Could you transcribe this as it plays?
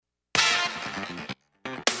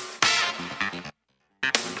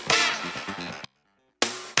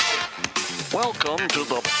Welcome to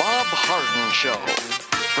the Bob Harden Show,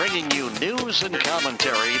 bringing you news and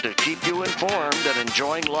commentary to keep you informed and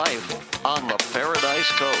enjoying life on the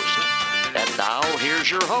Paradise Coast. And now,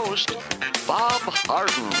 here's your host, Bob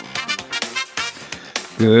Harden.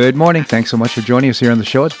 Good morning. Thanks so much for joining us here on the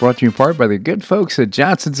show. It's brought to you in part by the good folks at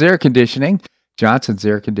Johnson's Air Conditioning. Johnson's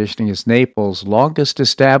Air Conditioning is Naples' longest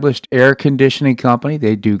established air conditioning company.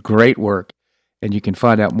 They do great work. And you can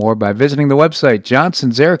find out more by visiting the website,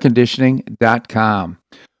 johnsonsairconditioning.com.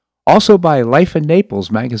 Also by Life in Naples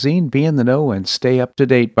magazine. Be in the know and stay up to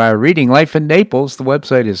date by reading Life in Naples. The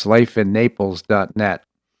website is lifeinnaples.net.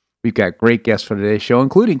 We've got great guests for today's show,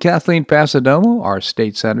 including Kathleen Passidomo, our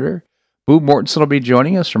state senator. Boo Mortensen will be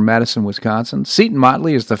joining us from Madison, Wisconsin. Seton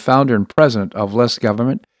Motley is the founder and president of Less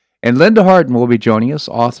Government. And Linda Harden will be joining us,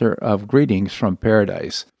 author of Greetings from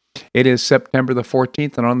Paradise. It is September the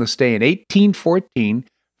 14th, and on this day in 1814,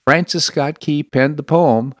 Francis Scott Key penned the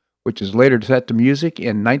poem, which is later set to music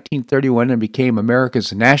in 1931 and became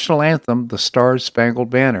America's national anthem, The Star-Spangled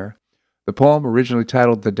Banner. The poem, originally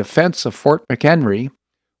titled The Defense of Fort McHenry,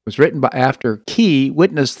 was written after Key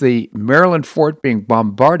witnessed the Maryland fort being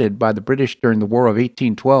bombarded by the British during the War of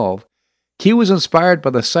 1812. Key was inspired by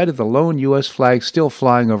the sight of the lone U.S. flag still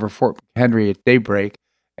flying over Fort McHenry at daybreak,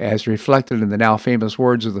 as reflected in the now famous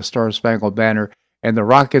words of the Star-Spangled Banner, and the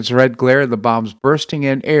rocket's red glare and the bombs bursting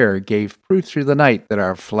in air gave proof through the night that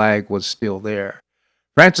our flag was still there.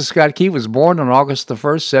 Francis Scott Key was born on August the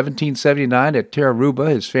 1st, 1779 at Tararua,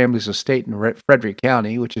 his family's estate in Frederick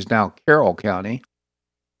County, which is now Carroll County.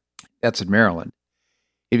 That's in Maryland.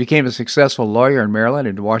 He became a successful lawyer in Maryland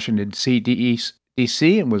and Washington,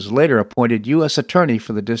 D.C., and was later appointed U.S. Attorney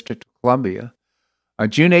for the District of Columbia. On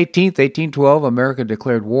June 18, 1812, America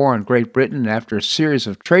declared war on Great Britain after a series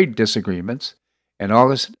of trade disagreements. In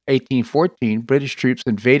August 1814, British troops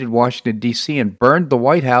invaded Washington, D.C. and burned the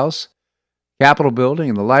White House, Capitol Building,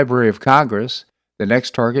 and the Library of Congress. The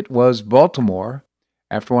next target was Baltimore.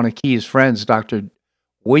 After one of Key's friends, Dr.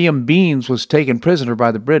 William Beans, was taken prisoner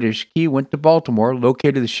by the British, Key went to Baltimore,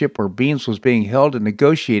 located the ship where Beans was being held, and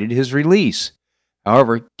negotiated his release.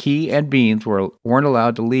 However, Key and Beans weren't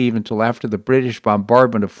allowed to leave until after the British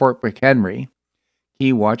bombardment of Fort McHenry.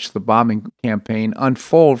 Key watched the bombing campaign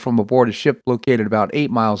unfold from aboard a ship located about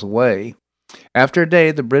 8 miles away. After a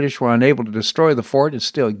day, the British were unable to destroy the fort and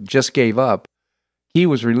still just gave up. Key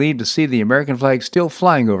was relieved to see the American flag still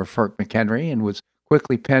flying over Fort McHenry and was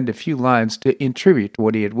quickly penned a few lines in tribute to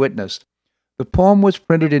what he had witnessed. The poem was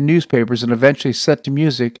printed in newspapers and eventually set to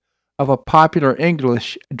music of a popular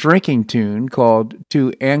English drinking tune called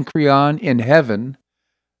To Anacreon in Heaven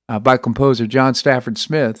by composer John Stafford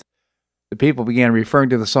Smith. The people began referring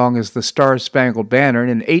to the song as the Star-Spangled Banner,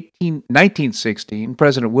 and in 1916,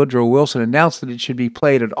 President Woodrow Wilson announced that it should be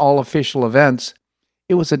played at all official events.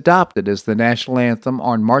 It was adopted as the national anthem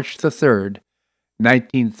on March the 3rd,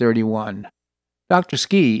 1931.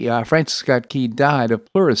 Francis Scott Key died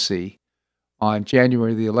of pleurisy on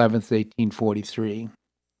January the 11th, 1843.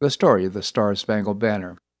 The story of the Star-Spangled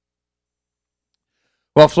Banner.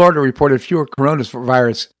 Well, Florida reported fewer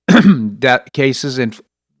coronavirus cases in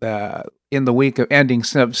the week of ending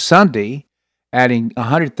Sunday, adding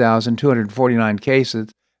 100,249 cases.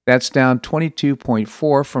 That's down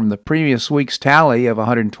 22.4 from the previous week's tally of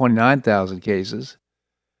 129,000 cases.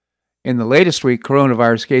 In the latest week,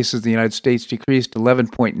 coronavirus cases in the United States decreased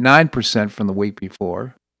 11.9% from the week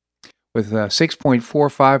before. With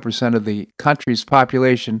 6.45% of the country's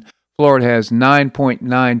population, Florida has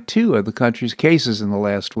 9.92 of the country's cases in the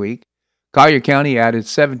last week. Collier County added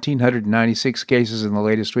 1,796 cases in the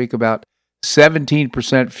latest week, about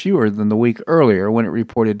 17% fewer than the week earlier when it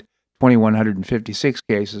reported 2,156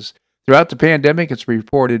 cases. Throughout the pandemic, it's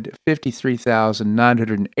reported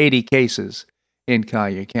 53,980 cases in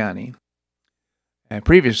Collier County. And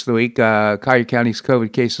previous to the week, Collier County's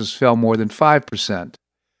COVID cases fell more than 5%.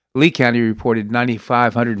 Lee County reported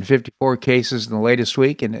 9,554 cases in the latest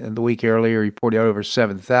week, and the week earlier reported over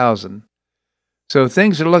 7,000. So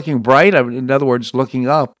things are looking bright. In other words, looking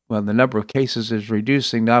up. Well, the number of cases is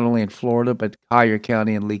reducing not only in Florida, but Collier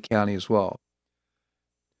County and Lee County as well.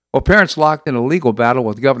 Well, parents locked in a legal battle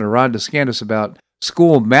with Governor Ron DeSantis about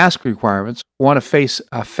school mask requirements want to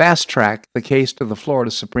fast-track the case to the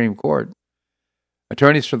Florida Supreme Court.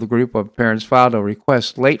 Attorneys for the group of parents filed a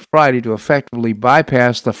request late Friday to effectively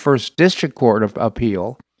bypass the First District Court of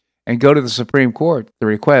Appeal and go to the Supreme Court. The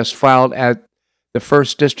request filed at the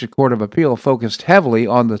First District Court of Appeal focused heavily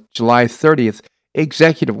on the July 30th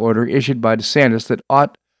executive order issued by DeSantis that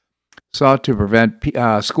sought to prevent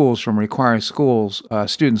schools from requiring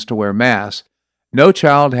students to wear masks. No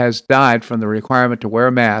child has died from the requirement to wear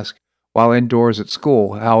a mask while indoors at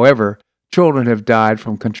school. However, children have died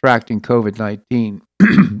from contracting COVID-19.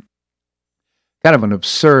 Kind of an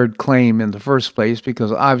absurd claim in the first place,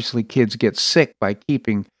 because obviously kids get sick by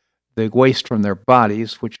keeping the waste from their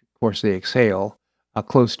bodies, which of course they exhale,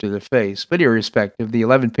 close to their face. But irrespective, the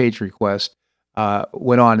 11-page request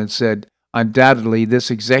went on and said, undoubtedly, this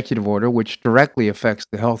executive order, which directly affects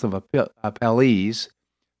the health of appellees,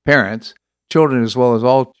 parents, children, as well as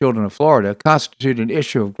all children of Florida, constitute an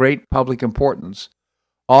issue of great public importance.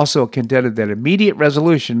 Also contended that immediate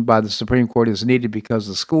resolution by the Supreme Court is needed because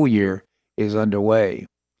the school year is underway.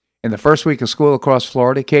 In the first week of school across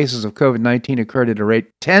Florida, cases of COVID-19 occurred at a rate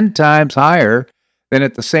 10 times higher than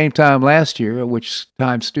at the same time last year, at which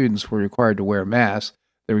time students were required to wear masks.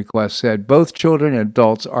 The request said both children and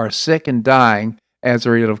adults are sick and dying as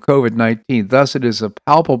a result of COVID-19. Thus, it is a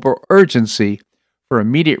palpable urgency for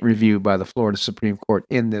immediate review by the Florida Supreme Court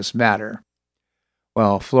in this matter.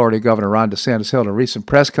 Well, Florida Governor Ron DeSantis held a recent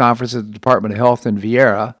press conference at the Department of Health in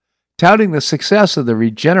Viera, touting the success of the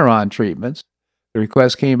Regeneron treatments. The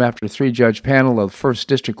request came after a 3-judge panel of the First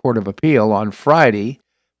District Court of Appeal on Friday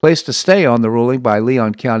placed a stay on the ruling by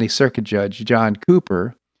Leon County Circuit Judge John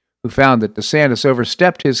Cooper, who found that DeSantis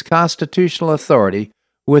overstepped his constitutional authority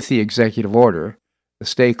with the executive order. The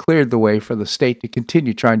stay cleared the way for the state to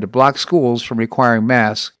continue trying to block schools from requiring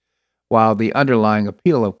masks while the underlying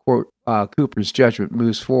appeal of Cooper's judgment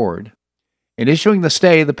moves forward. In issuing the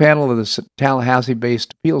stay, the panel of the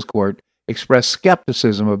Tallahassee-based appeals court expressed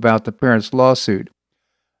skepticism about the parents' lawsuit.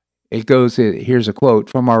 It goes, here's a quote,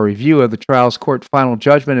 "From our review of the trial's court final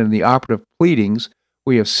judgment and the operative pleadings,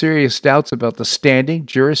 we have serious doubts about the standing,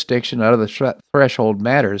 jurisdiction, out of the threshold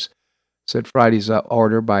matters," said Friday's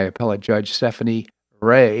order by appellate judge Stephanie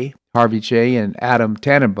Ray, Harvey J., and Adam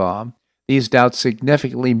Tannenbaum. These doubts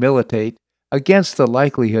significantly militate against the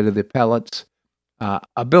likelihood of the appellate's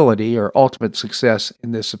ability or ultimate success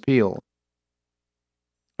in this appeal.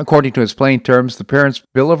 According to its plain terms, the Parents'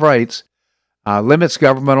 Bill of Rights limits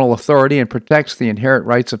governmental authority and protects the inherent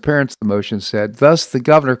rights of parents, the motion said. Thus, the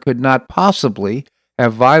governor could not possibly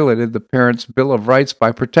have violated the Parents' Bill of Rights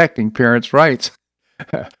by protecting parents' rights.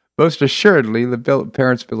 Most assuredly, the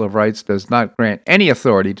Parents' Bill of Rights does not grant any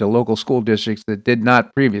authority to local school districts that did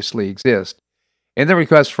not previously exist. In the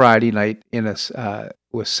request Friday night,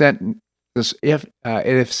 if sent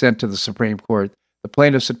to the Supreme Court, the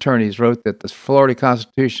plaintiff's attorneys wrote that the Florida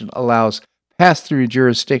Constitution allows pass-through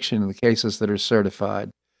jurisdiction in the cases that are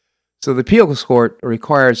certified. So the appeals court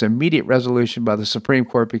requires immediate resolution by the Supreme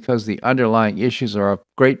Court because the underlying issues are of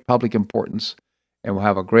great public importance and will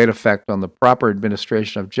have a great effect on the proper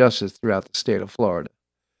administration of justice throughout the state of Florida.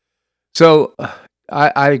 So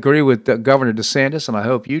I agree with Governor DeSantis, and I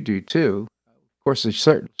hope you do too. Of course, it's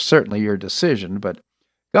certainly your decision, but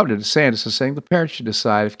Governor DeSantis is saying the parents should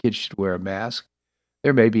decide if kids should wear a mask.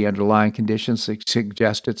 There may be underlying conditions that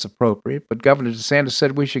suggest it's appropriate, but Governor DeSantis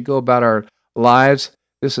said we should go about our lives.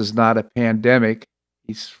 This is not a pandemic,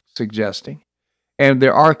 he's suggesting. And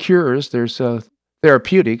there are cures. There's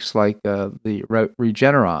therapeutics like the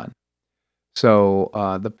Regeneron. So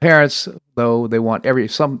the parents, though, they want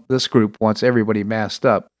this group wants everybody masked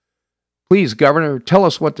up. Please, Governor, tell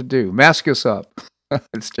us what to do. Mask us up.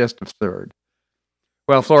 It's just absurd.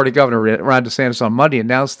 Well, Florida Governor Ron DeSantis on Monday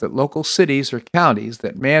announced that local cities or counties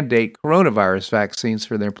that mandate coronavirus vaccines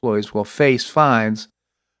for their employees will face fines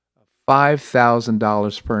of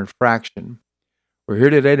 $5,000 per infraction. We're here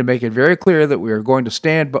today to make it very clear that we are going to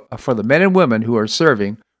stand for the men and women who are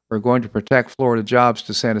serving. We're going to protect Florida jobs,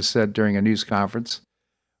 DeSantis said during a news conference.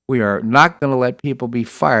 We are not going to let people be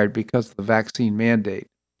fired because of the vaccine mandate.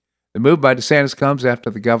 The move by DeSantis comes after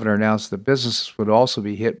the governor announced that businesses would also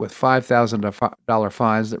be hit with $5,000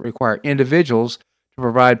 fines that require individuals to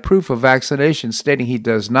provide proof of vaccination, stating he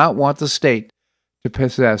does not want the state to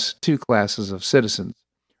possess two classes of citizens.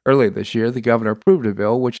 Earlier this year, the governor approved a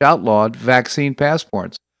bill which outlawed vaccine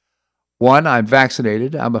passports. One, I'm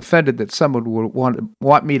vaccinated. I'm offended that someone would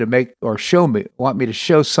want me to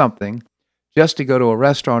show something just to go to a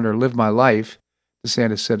restaurant or live my life,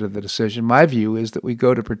 DeSantis said of the decision. My view is that we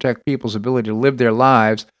go to protect people's ability to live their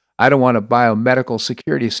lives. I don't want a biomedical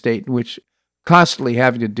security state in which constantly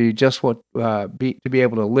having to do just what to be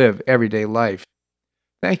able to live everyday life.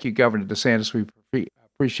 Thank you, Governor DeSantis. We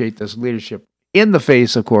appreciate this leadership in the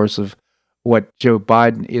face, of course, of what Joe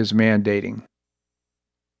Biden is mandating.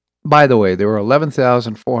 By the way, there were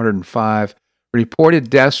 11,405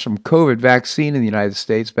 reported deaths from COVID vaccine in the United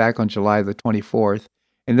States back on July the 24th.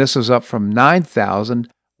 And this was up from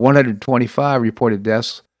 9,125 reported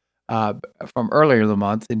deaths from earlier in the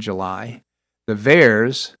month in July. The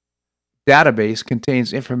VAERS, database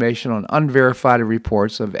contains information on unverified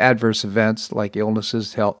reports of adverse events like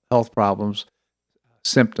illnesses, health problems,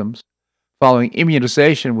 symptoms. Following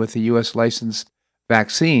immunization with the U.S. licensed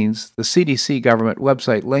vaccines, the CDC government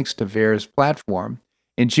website links to VAERS platform.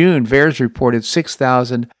 In June, VAERS reported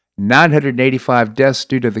 6,985 deaths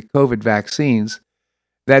due to the COVID vaccines.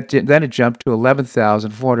 Then it jumped to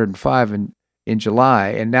 11,405 in July,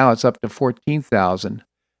 and now it's up to 14,000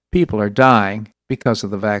 people are dying because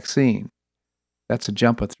of the vaccine. That's a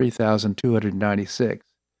jump of 3,296.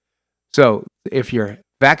 So if you're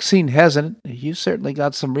vaccine hesitant, you certainly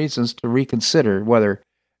got some reasons to reconsider whether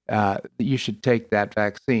you should take that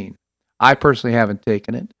vaccine. I personally haven't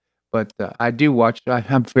taken it, but I do watch.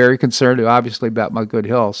 I'm very concerned, obviously, about my good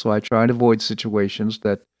health, so I try and avoid situations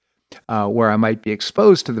that where I might be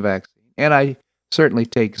exposed to the vaccine. And I certainly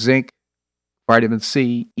take zinc, vitamin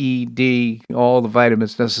C, E, D, all the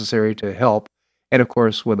vitamins necessary to help. And of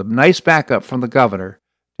course, with a nice backup from the governor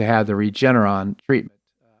to have the Regeneron treatment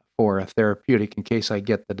for a therapeutic in case I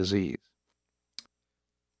get the disease.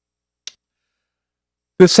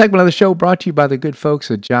 This segment of the show brought to you by the good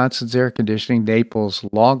folks at Johnson's Air Conditioning, Naples'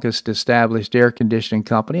 longest established air conditioning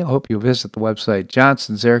company. I hope you visit the website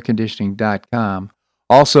johnsonsairconditioning.com.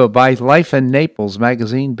 Also by Life in Naples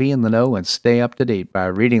magazine. Be in the know and stay up to date by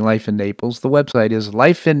reading Life in Naples. The website is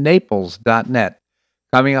lifeinnaples.net.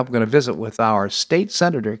 Coming up, we're going to visit with our state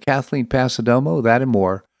senator, Kathleen Passidomo, that and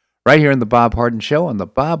more, right here in the Bob Harden Show on the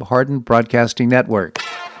Bob Harden Broadcasting Network.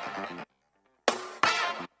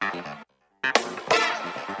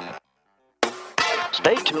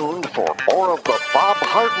 Stay tuned for more of the Bob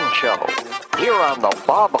Harden Show here on the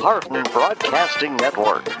Bob Harden Broadcasting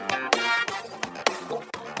Network.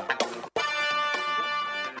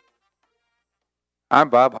 I'm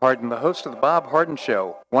Bob Harden, the host of the Bob Harden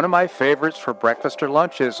Show. One of my favorites for breakfast or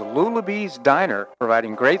lunch is Lulabee's Diner,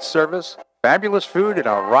 providing great service, fabulous food, and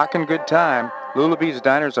a rockin' good time. Lulabee's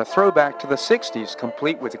Diner is a throwback to the 60s,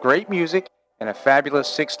 complete with great music and a fabulous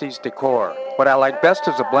 60s decor. What I like best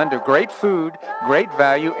is a blend of great food, great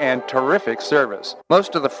value, and terrific service.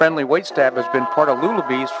 Most of the friendly waitstaff has been part of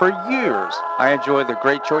Lulabee's for years. I enjoy the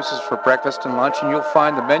great choices for breakfast and lunch, and you'll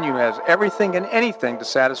find the menu has everything and anything to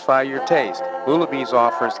satisfy your taste. Lulabee's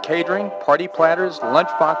offers catering, party platters, lunch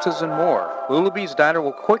boxes, and more. Lulabee's Diner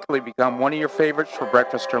will quickly become one of your favorites for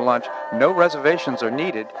breakfast or lunch. No reservations are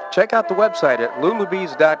needed. Check out the website at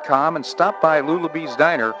lulabees.com and stop by Lulabee's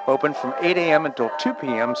Diner, open from 8 a.m. until 2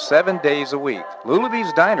 p.m. 7 days a week.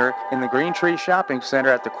 Lulabee's Diner in the Green Tree Shopping Center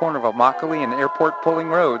at the corner of Immokalee and Airport Pulling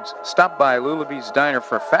Roads. Stop by Lulabee's Diner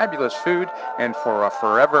for fabulous food and for a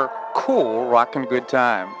forever cool rockin' good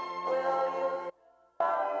time.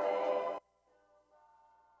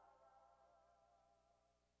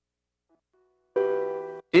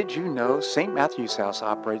 Did you know St. Matthew's House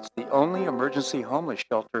operates the only emergency homeless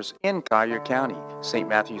shelters in Collier County? St.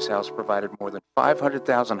 Matthew's House provided more than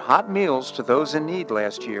 500,000 hot meals to those in need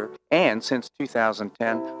last year, and since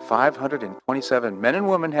 2010, 527 men and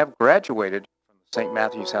women have graduated from the St.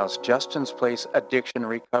 Matthew's House Justin's Place Addiction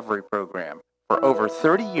Recovery Program. For over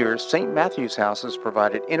 30 years, St. Matthew's House has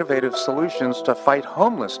provided innovative solutions to fight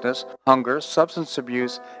homelessness, hunger, substance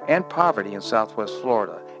abuse, and poverty in Southwest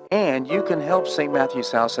Florida. And you can help St.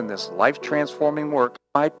 Matthew's House in this life-transforming work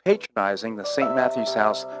by patronizing the St. Matthew's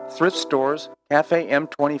House thrift stores, Cafe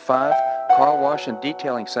M25, car wash and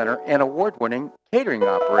detailing center, and award-winning catering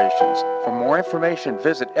operations. For more information,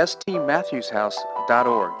 visit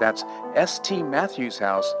stmatthewshouse.org. That's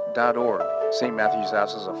stmatthewshouse.org. St. Matthew's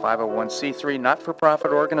House is a 501c3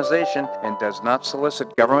 not-for-profit organization and does not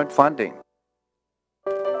solicit government funding.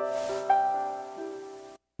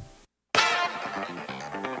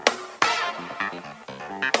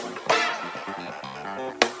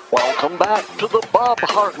 Welcome back to the Bob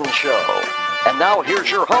Harden Show. And now here's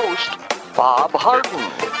your host, Bob Harden.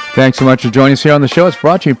 Thanks so much for joining us here on the show. It's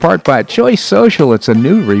brought to you in part by Choice Social. It's a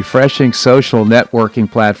new, refreshing social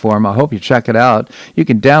networking platform. I hope you check it out. You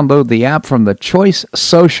can download the app from the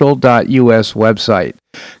choicesocial.us website.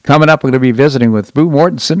 Coming up, we're going to be visiting with Boo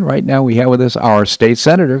Mortensen. Right now, we have with us our state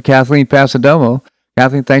senator, Kathleen Passidomo.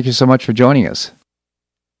 Kathleen, thank you so much for joining us.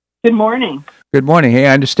 Good morning. Good morning. Hey,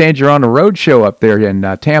 I understand you're on a road show up there in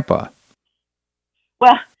Tampa.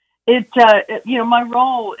 Well, my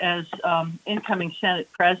role as incoming Senate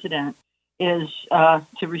president is to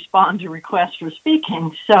respond to requests for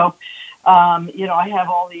speaking. So, I have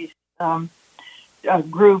all these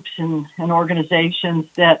groups and organizations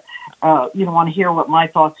that want to hear what my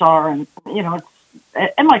thoughts are, and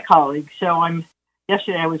and my colleagues. So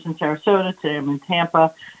yesterday I was in Sarasota. Today I'm in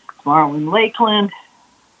Tampa. Tomorrow in Lakeland.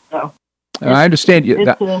 So. I understand you.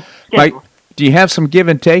 Do you have some give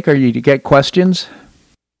and take, or you get questions?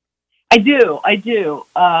 I do.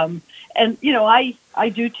 And, I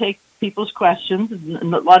do take people's questions.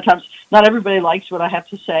 And a lot of times, not everybody likes what I have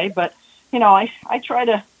to say, but, I try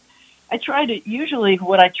to, usually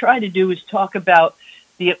what I try to do is talk about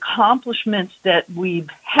the accomplishments that we've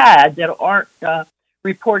had that aren't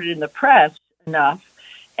reported in the press enough.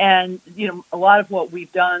 And, a lot of what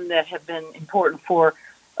we've done that have been important for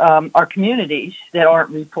our communities that aren't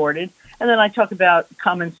reported. And then I talk about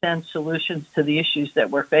common sense solutions to the issues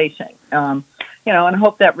that we're facing, and I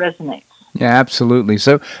hope that resonates. Yeah, absolutely.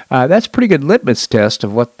 So that's a pretty good litmus test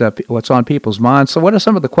of what's on people's minds. So what are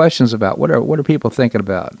some of the questions about? What are people thinking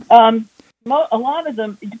about? A lot of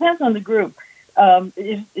them, it depends on the group. A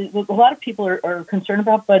lot of people are concerned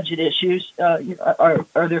about budget issues.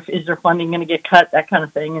 Is there funding going to get cut? That kind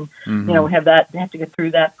of thing, and they have to get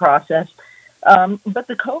through that process. But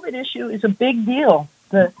the COVID issue is a big deal.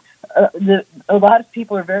 A lot of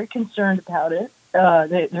people are very concerned about it.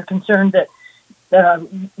 They're concerned that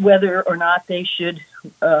whether or not they should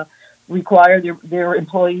require their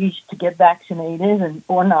employees to get vaccinated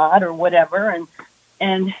or not or whatever.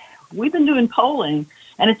 And we've been doing polling,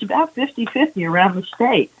 and it's about 50-50 around the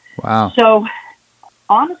state. Wow. So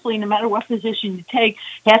honestly, no matter what position you take,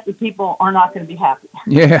 half the people are not going to be happy.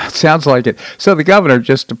 Yeah, it sounds like it. So the governor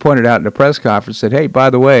just pointed out in a press conference, said, hey, by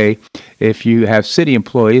the way, if you have city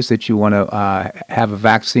employees that you want to have a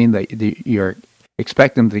vaccine that you're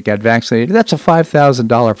expect them to get vaccinated, that's a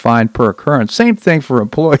 $5,000 fine per occurrence. Same thing for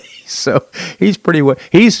employees. So he's pretty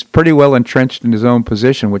well entrenched in his own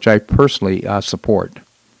position, which I personally support.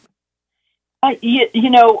 I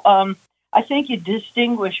think you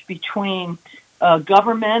distinguish between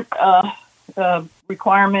government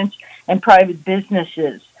requirements and private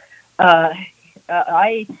businesses.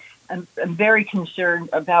 I am very concerned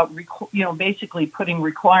about basically putting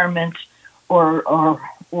requirements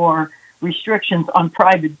or restrictions on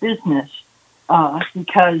private business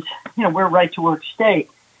because we're a right to work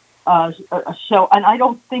state. So, and I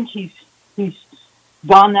don't think he's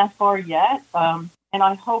gone that far yet. And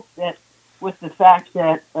I hope that with the fact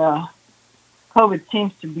that COVID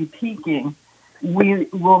seems to be peaking, we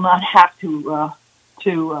will not have to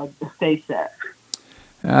face that.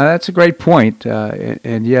 That's a great point,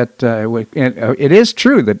 and yet it is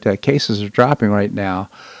true that cases are dropping right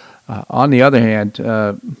now. On the other hand,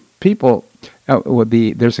 people,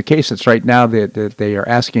 there's a case that's right now that they are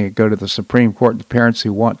asking to go to the Supreme Court. The parents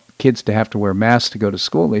who want kids to have to wear masks to go to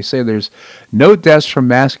school, they say there's no deaths from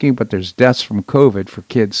masking, but there's deaths from COVID for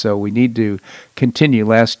kids. So we need to continue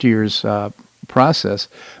last year's process.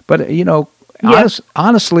 But yes.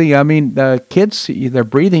 Honestly, I mean, kids, they're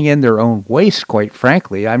breathing in their own waste, quite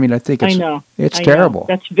frankly. I mean, I think it's terrible.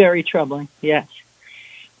 That's very troubling, yes.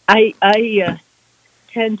 I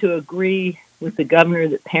tend to agree with the governor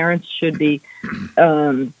that parents should be,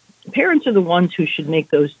 parents are the ones who should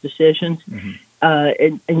make those decisions,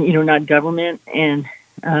 and not government. And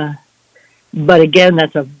but again,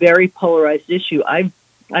 that's a very polarized issue. I've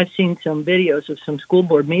seen some videos of some school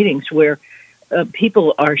board meetings where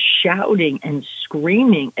people are shouting and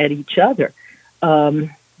screaming at each other, as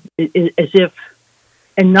if,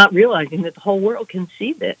 and not realizing that the whole world can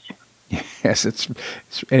see this. Yes, it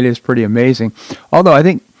is pretty amazing. Although I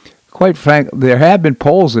think, quite frankly, there have been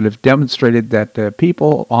polls that have demonstrated that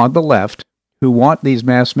people on the left who want these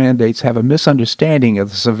mask mandates have a misunderstanding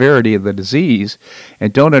of the severity of the disease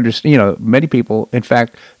and don't understand. Many people, in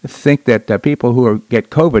fact, think that people who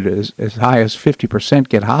get COVID as high as 50%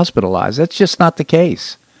 get hospitalized. That's just not the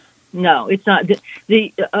case. No, it's not.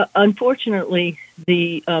 Unfortunately,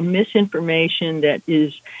 the misinformation that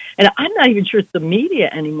is, and I'm not even sure it's the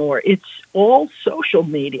media anymore. It's all social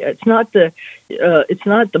media. It's not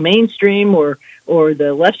the mainstream or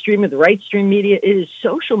the left stream or the right stream media. It is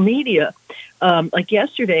social media. Like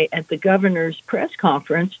yesterday at the governor's press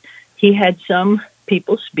conference, he had some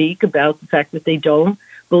people speak about the fact that they don't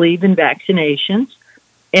believe in vaccinations,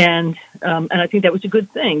 and I think that was a good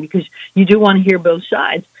thing because you do want to hear both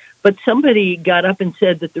sides. But somebody got up and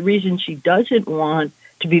said that the reason she doesn't want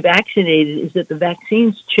to be vaccinated is that the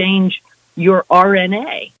vaccines change your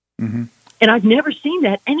RNA. Mm-hmm. And I've never seen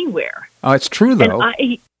that anywhere. Oh, it's true, though.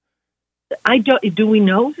 And I don't. Do we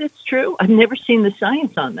know if it's true? I've never seen the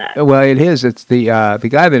science on that. Well, it is. It's the guy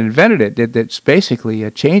that invented it. That's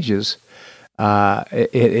basically changes.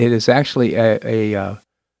 It is actually a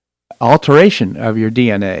alteration of your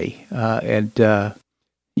DNA,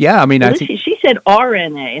 yeah. I mean, well, I think she said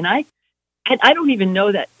RNA, and I don't even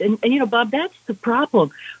know that. And Bob, that's the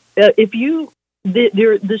problem. If you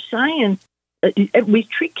the science, we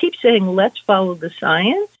keep saying let's follow the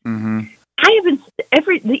science. Mm-hmm. haven't.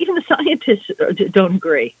 Even the scientists don't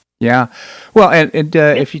agree. Yeah, well, and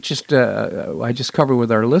if you just, I just covered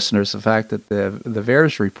with our listeners the fact that the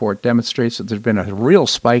VAERS report demonstrates that there's been a real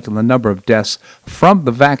spike in the number of deaths from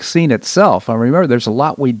the vaccine itself. I remember there's a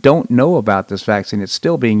lot we don't know about this vaccine. It's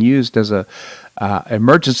still being used as a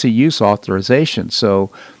emergency use authorization,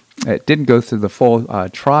 so it didn't go through the full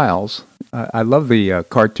trials. I love the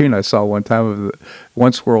cartoon I saw one time of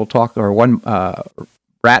one squirrel one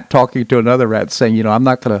rat talking to another rat saying, I'm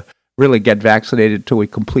not going to really get vaccinated until we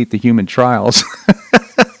complete the human trials.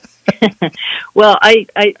 Well, I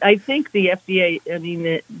think the FDA,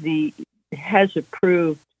 the has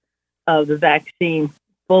approved the vaccine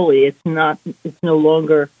fully. It's no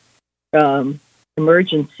longer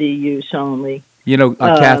emergency use only.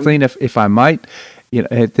 Kathleen, if I might,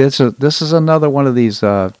 this is another one of these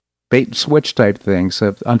bait and switch type things.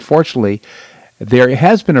 Unfortunately, there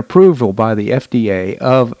has been approval by the FDA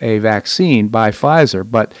of a vaccine by Pfizer,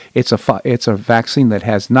 but it's a vaccine that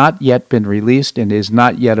has not yet been released and is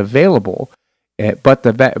not yet available. But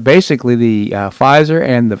basically the Pfizer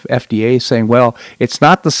and the FDA is saying, well, it's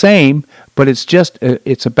not the same, but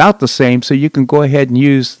it's about the same, so you can go ahead and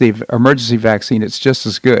use the emergency vaccine. It's just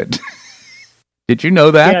as good. Did you know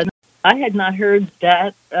that? Yeah, I had not heard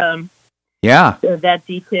that. That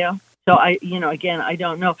detail. So I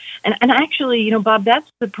don't know. And actually, Bob, that's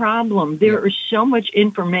the problem. There is so much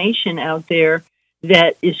information out there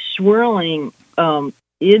that is swirling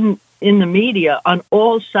in the media on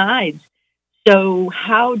all sides. So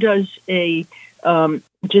how does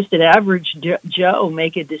just an average Joe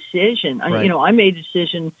make a decision? Right. I made a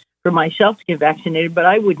decision for myself to get vaccinated, but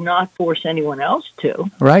I would not force anyone else to.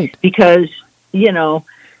 Right. Because,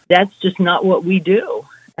 that's just not what we do.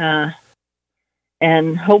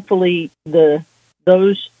 And hopefully those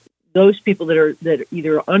people that are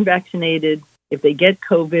either unvaccinated, if they get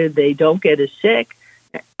COVID, they don't get as sick.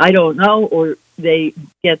 I don't know, or they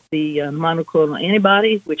get the monoclonal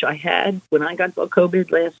antibodies, which I had when I got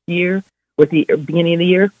COVID last year, or the beginning of the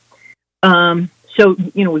year. So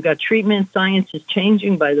we've got treatment. Science is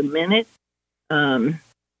changing by the minute.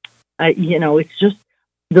 It's just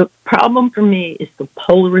the problem for me is the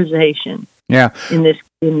polarization. Yeah. In this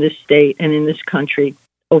state and in this country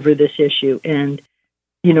over this issue, and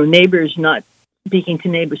neighbors not speaking to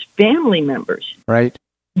neighbors, family members, right,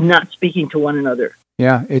 not speaking to one another.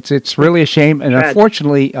 Yeah, it's really a shame, and Tragic.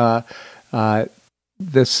 Unfortunately,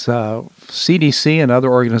 this CDC and other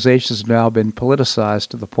organizations have now been politicized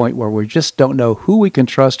to the point where we just don't know who we can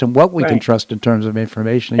trust and what we can trust in terms of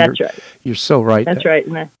information. That's right. You're so right. That's right.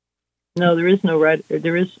 No, there is no right.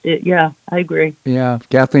 There is. Yeah, I agree. Yeah,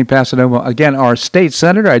 Kathleen Passidomo, again, our state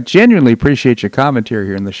senator. I genuinely appreciate your commentary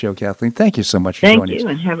here in the show, Kathleen. Thank you so much for joining us. Thank you,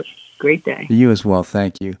 and have a great day. You as well.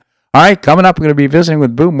 Thank you. All right, coming up, we're going to be visiting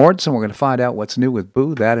with Boo Mortensen. We're going to find out what's new with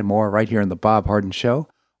Boo, that and more right here in the Bob Harden Show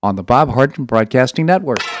on the Bob Harden Broadcasting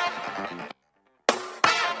Network.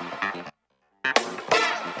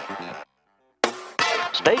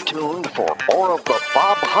 Stay tuned for more of the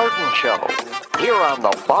Bob Harden Show here on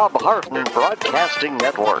the Bob Harden Broadcasting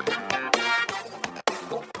Network.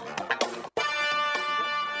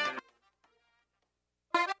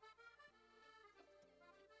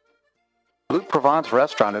 Blue Provence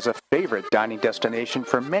Restaurant is a favorite dining destination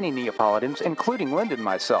for many Neapolitans, including Linda and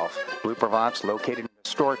myself. Blue Provence, located in a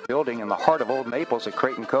historic building in the heart of Old Naples at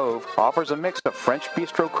Creighton Cove, offers a mix of French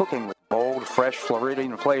bistro cooking with bold, fresh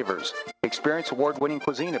Floridian flavors. Experience award-winning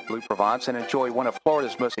cuisine at Blue Provence and enjoy one of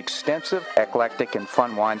Florida's most extensive, eclectic, and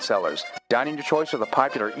fun wine cellars. Dining your choice of the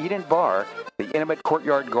popular Eat-In Bar, the intimate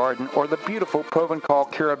Courtyard Garden, or the beautiful Provencal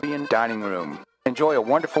Caribbean Dining Room. Enjoy a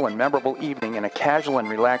wonderful and memorable evening in a casual and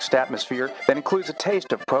relaxed atmosphere that includes a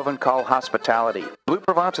taste of Provencal hospitality. Blue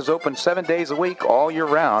Provence is open 7 days a week, all year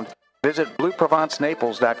round. Visit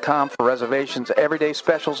BlueProvenceNaples.com for reservations, everyday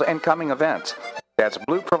specials, and coming events. That's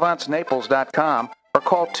BlueProvenceNaples.com or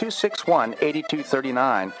call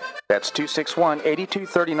 261-8239. That's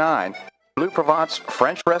 261-8239. Blue Provence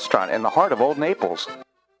French Restaurant in the heart of Old Naples.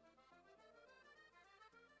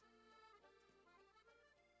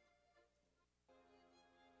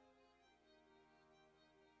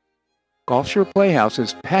 Gulfshire Playhouse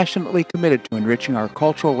is passionately committed to enriching our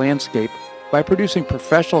cultural landscape by producing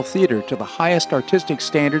professional theater to the highest artistic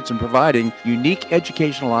standards and providing unique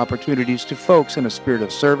educational opportunities to folks in a spirit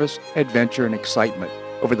of service, adventure, and excitement.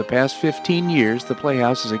 Over the past 15 years, the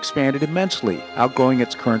Playhouse has expanded immensely, outgrowing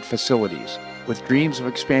its current facilities. With dreams of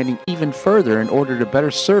expanding even further in order to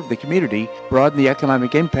better serve the community, broaden the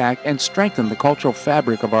economic impact, and strengthen the cultural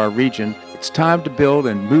fabric of our region, it's time to build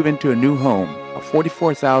and move into a new home. A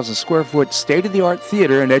 44,000 square foot state-of-the-art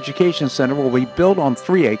theater and education center will be built on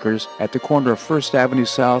 3 acres at the corner of First Avenue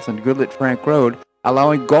South and Goodlett Frank Road,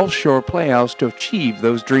 allowing Gulf Shore Playhouse to achieve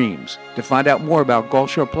those dreams. To find out more about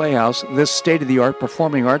Gulf Shore Playhouse, this state-of-the-art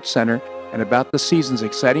performing arts center, and about the season's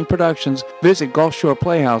exciting productions, visit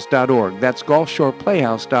GulfShorePlayhouse.org. That's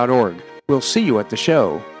GulfShorePlayhouse.org. We'll see you at the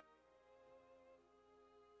show.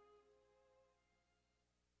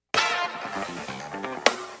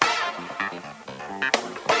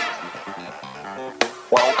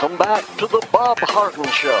 Welcome back to the Bob Harden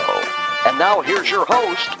Show. And now here's your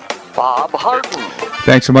host, Bob Harden.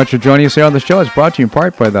 Thanks so much for joining us here on the show. It's brought to you in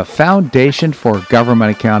part by the Foundation for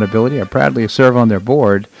Government Accountability. I proudly serve on their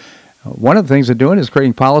board. One of the things they're doing is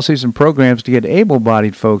creating policies and programs to get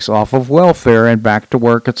able-bodied folks off of welfare and back to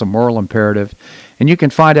work. It's a moral imperative. And you can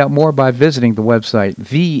find out more by visiting the website,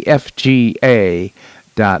 thefga.org.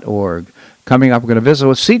 Coming up, we're going to visit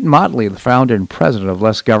with Seton Motley, the founder and president of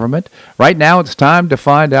Less Government. Right now, it's time to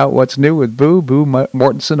find out what's new with Boo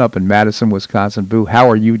Mortensen up in Madison, Wisconsin. Boo, how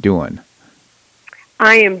are you doing?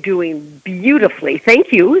 I am doing beautifully.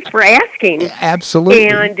 Thank you for asking. Absolutely.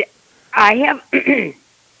 And I have,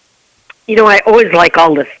 I always like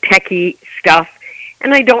all this techie stuff,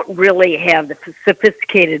 and I don't really have the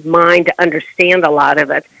sophisticated mind to understand a lot of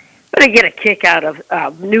it. But I get a kick out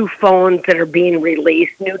of new phones that are being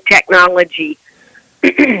released, new technology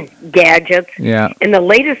gadgets. Yeah. And the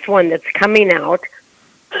latest one that's coming out,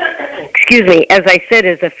 excuse me, as I said,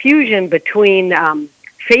 is a fusion between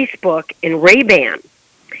Facebook and Ray-Ban.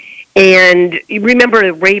 And you remember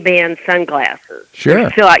the Ray-Ban sunglasses? Sure.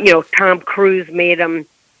 So, Tom Cruise made them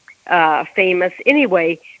famous.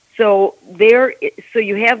 Anyway, so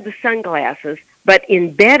you have the sunglasses, but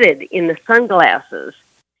embedded in the sunglasses,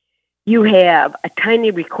 you have a tiny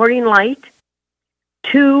recording light,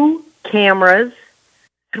 2 cameras,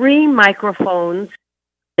 3 microphones,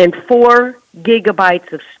 and 4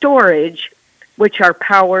 gigabytes of storage, which are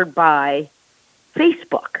powered by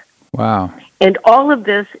Facebook. Wow. And all of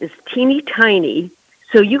this is teeny tiny,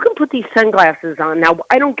 so you can put these sunglasses on. Now,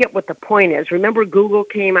 I don't get what the point is. Remember Google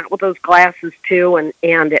came out with those glasses too, and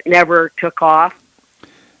it never took off?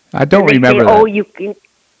 I don't remember that. Oh, you can...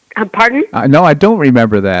 Pardon? No, I don't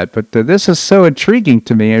remember that, but this is so intriguing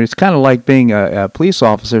to me. It's kind of like being a police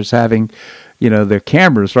officers having, their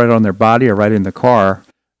cameras right on their body or right in the car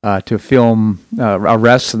to film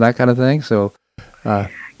arrests and that kind of thing. So, yeah.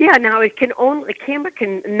 Now the camera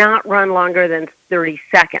can not run longer than 30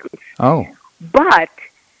 seconds. Oh, but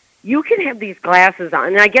you can have these glasses on,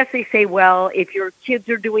 and I guess they say, well, if your kids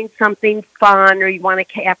are doing something fun or you want to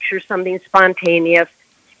capture something spontaneous.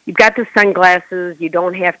 You've got the sunglasses. You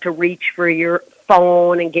don't have to reach for your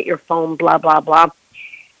phone and get your phone, blah, blah, blah.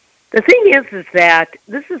 The thing is that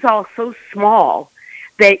this is all so small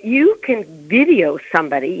that you can video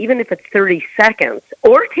somebody, even if it's 30 seconds,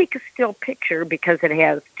 or take a still picture because it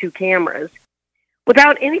has 2 cameras,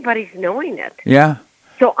 without anybody's knowing it. Yeah.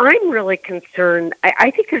 So I'm really concerned. I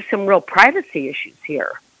think there's some real privacy issues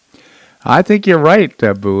here. I think you're right,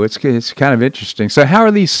 Boo. It's kind of interesting. So how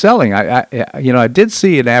are these selling? I did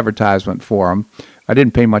see an advertisement for them. I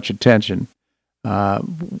didn't pay much attention.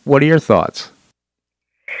 What are your thoughts?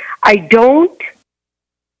 I don't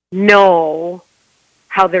know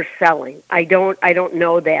how they're selling. I don't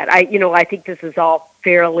know that. I think this is all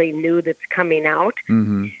fairly new that's coming out.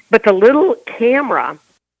 Mm-hmm. But the little camera,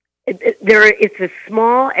 it's as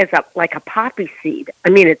small as like a poppy seed. I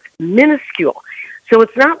mean, it's minuscule. So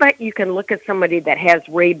it's not like you can look at somebody that has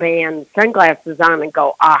Ray-Ban sunglasses on and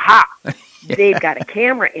go, aha, Yeah. They've got a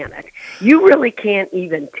camera in it. You really can't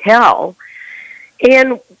even tell.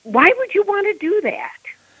 And why would you want to do that?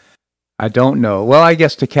 I don't know. Well, I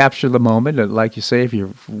guess to capture the moment, like you say, if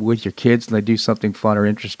you're with your kids and they do something fun or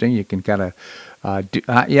interesting, you can kind of and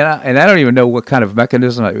I don't even know what kind of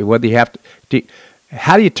mechanism, whether you have to,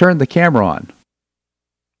 how do you turn the camera on?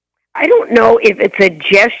 I don't know if it's a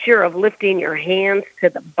gesture of lifting your hands to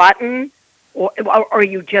the button or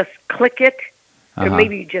you just click it, or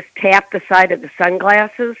maybe you just tap the side of the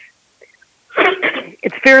sunglasses.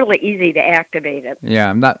 It's fairly easy to activate it.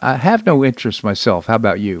 Yeah, I have no interest myself. How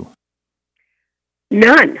about you?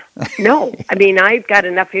 None. No. I mean, I've got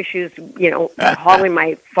enough issues, hauling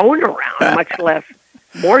my phone around, much less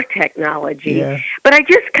more technology. Yeah. But I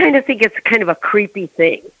just kind of think it's kind of a creepy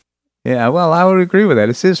thing. Yeah, well, I would agree with that.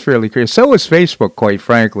 It is fairly creepy. So is Facebook, quite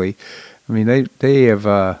frankly. I mean, they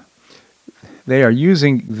are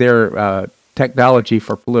using their technology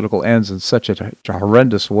for political ends in such a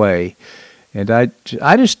horrendous way. And I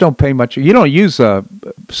just don't pay much. You don't use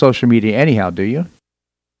social media anyhow, do you?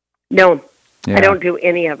 No. Yeah. I don't do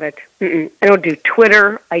any of it. I don't do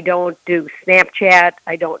Twitter. I don't do Snapchat.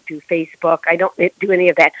 I don't do Facebook. I don't do any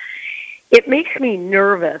of that. It makes me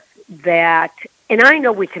nervous that, and I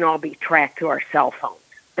know we can all be tracked through our cell phones.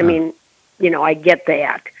 I mean, I get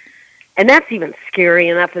that. And that's even scary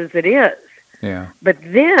enough as it is. Yeah. But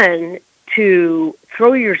then to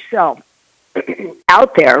throw yourself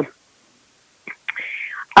out there,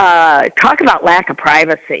 talk about lack of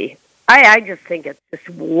privacy. I just think it's just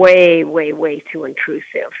way, way, way too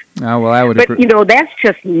intrusive. Oh, well, I would But, agree. That's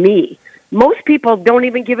just me. Most people don't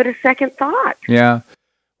even give it a second thought. Yeah.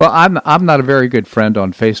 Well, I'm not a very good friend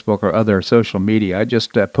on Facebook or other social media. I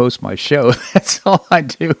just post my show. That's all I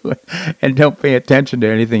do, and don't pay attention to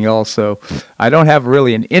anything else. So I don't have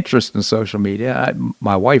really an interest in social media.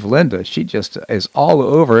 My wife, Linda, she just is all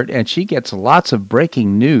over it, and she gets lots of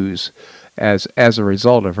breaking news as a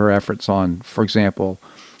result of her efforts on, for example,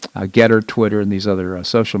 Getter, Twitter, and these other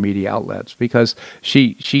social media outlets, because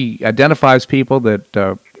she identifies people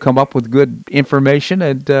that come up with good information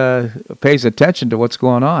and pays attention to what's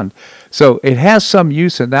going on. So it has some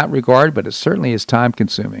use in that regard, but it certainly is time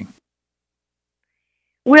consuming.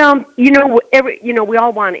 Well, we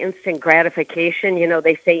all want instant gratification.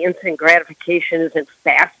 They say instant gratification isn't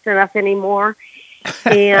fast enough anymore,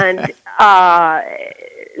 and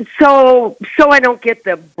so I don't get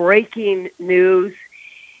the breaking news.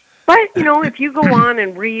 But, if you go on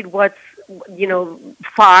and read what's,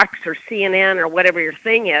 Fox or CNN or whatever your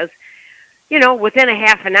thing is, within a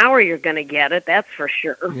half an hour you're going to get it, that's for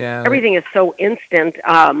sure. Yeah. Everything is so instant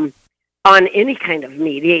on any kind of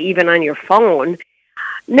media, even on your phone.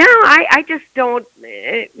 No, I just don't,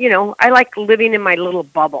 I like living in my little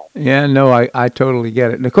bubble. Yeah, no, I totally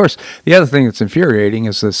get it. And, of course, the other thing that's infuriating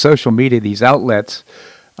is the social media, these outlets.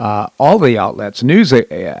 All the outlets, news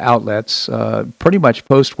outlets, pretty much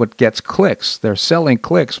post what gets clicks. They're selling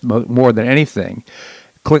clicks more than anything.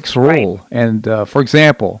 Clicks rule. Right. And, for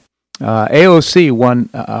example, AOC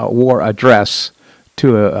wore a dress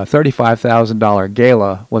to a $35,000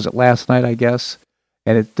 gala. Was it last night, I guess?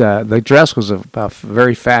 And the dress was a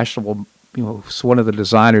very fashionable. One of the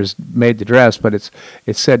designers made the dress, but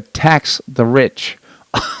it said "tax the rich"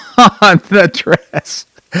 on the dress.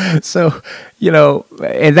 So,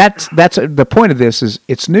 and that's the point of this is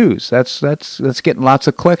it's news. That's getting lots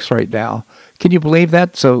of clicks right now. Can you believe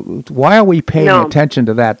that? So why are we paying attention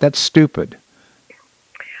to that? That's stupid.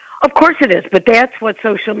 Of course it is, but that's what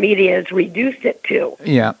social media has reduced it to.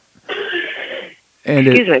 Yeah. And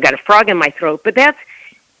Excuse me, I've got a frog in my throat. But that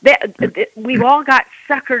we've all got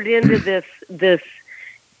suckered into this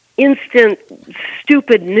instant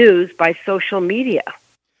stupid news by social media.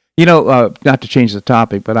 Not to change the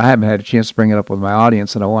topic, but I haven't had a chance to bring it up with my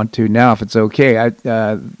audience, and I want to now if it's okay.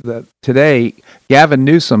 Today, Gavin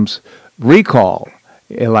Newsom's recall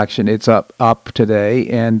election, it's up today,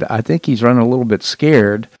 and I think he's running a little bit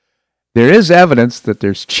scared. There is evidence that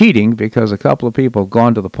there's cheating because a couple of people have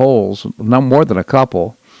gone to the polls, no more than a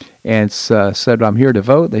couple, and said, "I'm here to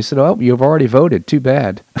vote." They said, "Oh, you've already voted. Too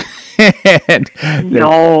bad."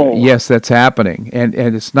 No. Yes, that's happening, and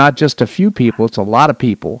it's not just a few people; it's a lot of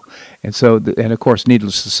people, and so and of course,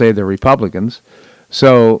 needless to say, they're Republicans.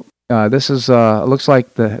 So this is looks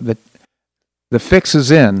like the fix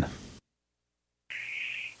is in.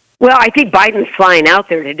 Well, I think Biden's flying out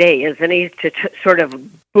there today, isn't he, to sort of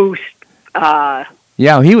boost.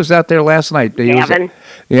 Yeah, he was out there last night. Gavin.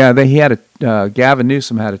 He had Gavin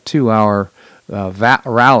Newsom had a 2-hour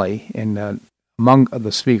rally, and among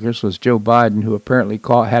the speakers was Joe Biden, who apparently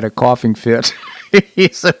had a coughing fit.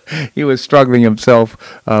 He was struggling himself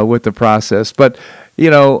with the process. But,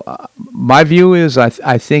 my view is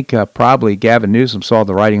I think probably Gavin Newsom saw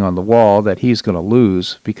the writing on the wall that he's going to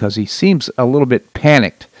lose because he seems a little bit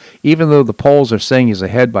panicked. Even though the polls are saying he's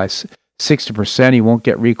ahead by 60%, he won't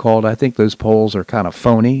get recalled. I think those polls are kind of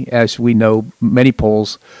phony. As we know,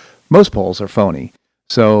 most polls are phony.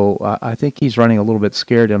 So I think he's running a little bit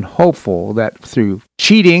scared and hopeful that through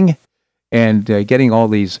cheating and getting all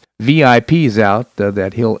these VIPs out,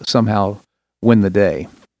 that he'll somehow win the day.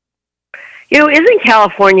 Isn't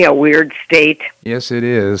California a weird state? Yes, it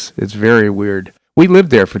is. It's very weird. We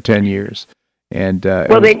lived there for 10 years. And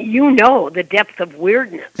then the depth of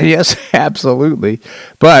weirdness. Yes, absolutely.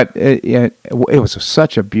 But it was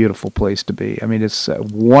such a beautiful place to be. I mean, it's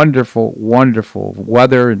wonderful, wonderful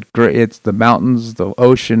weather. It's the mountains, the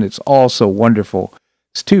ocean. It's all so wonderful.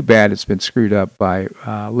 It's too bad it's been screwed up by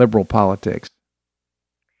liberal politics.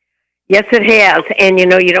 Yes, it has. And,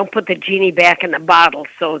 you don't put the genie back in the bottle,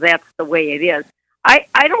 so that's the way it is. I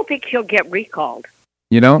don't think he'll get recalled.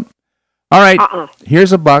 You don't? All right,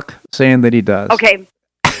 Here's a buck saying that he does. Okay.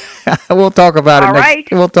 We'll talk about All it next. right.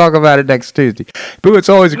 We'll talk about it next Tuesday. Boo, it's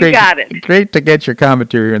always You got it. great to get your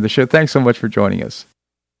commentary here on the show. Thanks so much for joining us.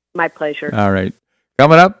 My pleasure. All right.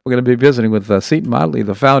 Coming up, we're going to be visiting with Seton Motley,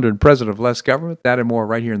 the founder and president of Less Government. That and more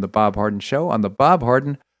right here in the Bob Harden Show on the Bob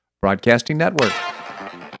Harden Broadcasting Network.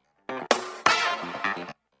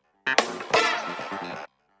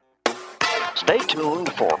 Stay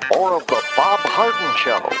tuned for more of the Bob Harden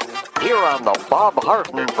Show here on the Bob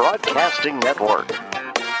Harden Broadcasting Network.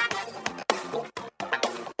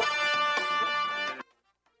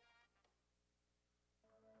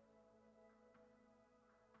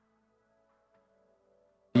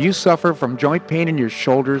 Do you suffer from joint pain in your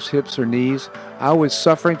shoulders, hips, or knees? I was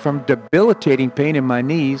suffering from debilitating pain in my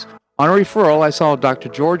knees. On a referral, I saw Dr.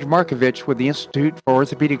 George Markovich with the Institute for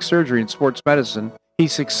Orthopedic Surgery and Sports Medicine. He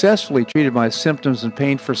successfully treated my symptoms and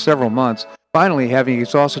pain for several months. Finally, having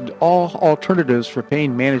exhausted all alternatives for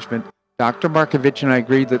pain management, Dr. Markovich and I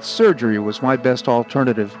agreed that surgery was my best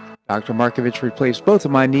alternative. Dr. Markovich replaced both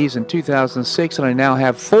of my knees in 2006, and I now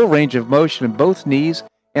have full range of motion in both knees,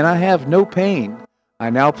 and I have no pain. I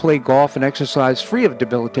now play golf and exercise free of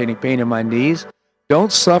debilitating pain in my knees.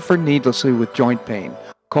 Don't suffer needlessly with joint pain.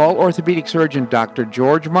 Call orthopedic surgeon Dr.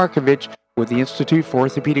 George Markovich with the Institute for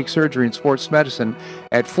Orthopedic Surgery and Sports Medicine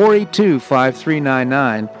at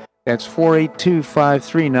 482-5399. That's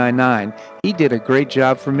 482-5399. He did a great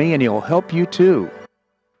job for me, and he'll help you too.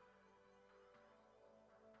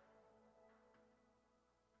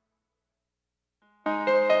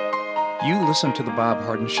 You listen to The Bob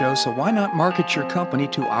Harden Show, so why not market your company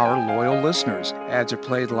to our loyal listeners? Ads are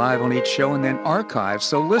played live on each show and then archived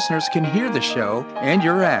so listeners can hear the show and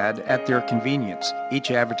your ad at their convenience.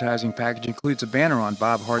 Each advertising package includes a banner on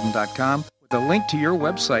bobharden.com with a link to your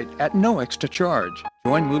website at no extra charge.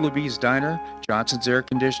 Join Lulabee's Diner, Johnson's Air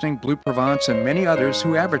Conditioning, Blue Provence, and many others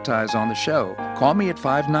who advertise on the show. Call me at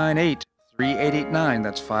 598-3889,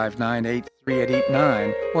 that's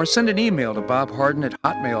 598-3889, or send an email to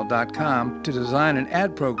bobharden@hotmail.com to design an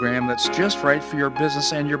ad program that's just right for your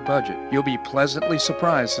business and your budget. You'll be pleasantly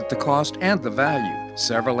surprised at the cost and the value.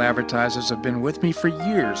 Several advertisers have been with me for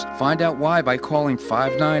years. Find out why by calling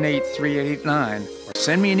 598-3889 or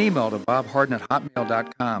send me an email to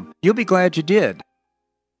bobharden@hotmail.com. You'll be glad you did.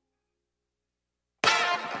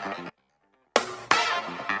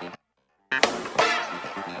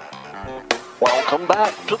 Welcome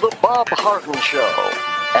back to the Bob Harden Show.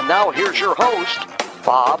 And now here's your host,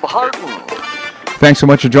 Bob Harden. Thanks so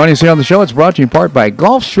much for joining us here on the show. It's brought to you in part by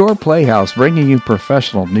Gulf Shore Playhouse, bringing you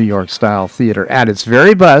professional New York-style theater at its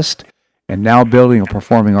very best, and now building a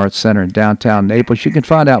performing arts center in downtown Naples. You can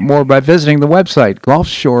find out more by visiting the website,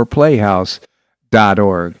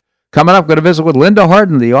 gulfshoreplayhouse.org. Coming up, going to visit with Linda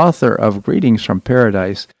Harden, the author of Greetings from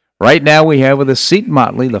Paradise. Right now we have with us Seton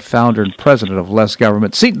Motley, the founder and president of Less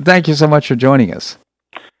Government. Seton, thank you so much for joining us.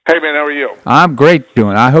 Hey, man, how are you? I'm great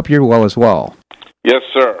doing. I hope you're well as well. Yes,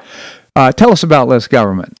 sir. Tell us about Less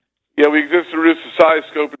Government. Yeah, we exist to reduce the size,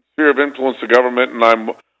 scope, and sphere of influence of government, and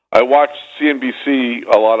I watch CNBC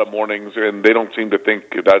a lot of mornings, and they don't seem to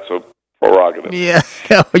think that's a prerogative. Yeah,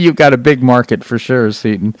 you've got a big market for sure,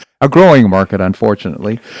 Seton. A growing market,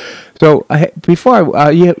 unfortunately. So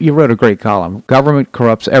before you wrote a great column, Government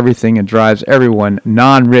Corrupts Everything and Drives Everyone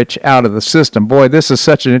Non-Rich Out of the System. Boy, this is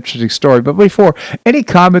such an interesting story. But before, any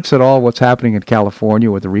comments at all what's happening in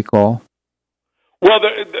California with the recall? Well,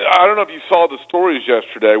 I don't know if you saw the stories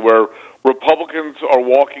yesterday where Republicans are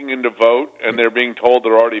walking in to vote, and they're being told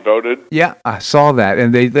they're already voted. Yeah, I saw that.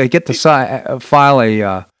 And they get to file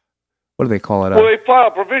a... what do they call it? Well, they file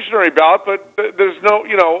a provisionary ballot, but there's no,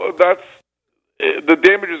 that's the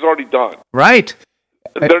damage is already done. Right.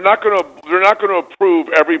 They're not going to approve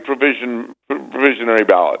every provisionary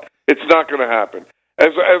ballot. It's not going to happen.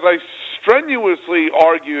 As I strenuously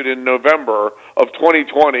argued in November of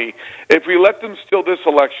 2020, if we let them steal this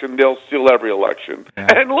election, they'll steal every election. Yeah.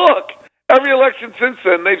 And look, every election since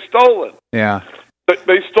then they've stolen. Yeah.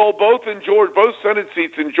 They stole both Senate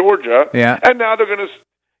seats in Georgia. Yeah. And now they're going to.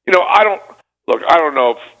 I don't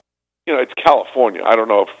know if, it's California. I don't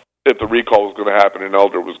know if the recall was going to happen and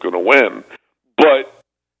Elder was going to win. But,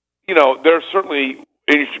 they're certainly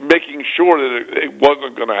making sure that it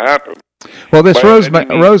wasn't going to happen. Well, this Rose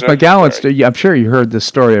McGowan, I'm sure you heard this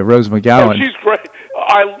story of Rose McGowan. Oh, she's great.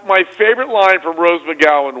 My favorite line from Rose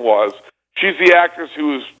McGowan was, she's the actress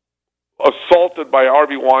who was assaulted by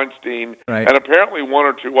Harvey Weinstein, right, and apparently one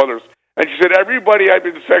or two others. And she said, everybody I've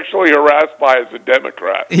been sexually harassed by is a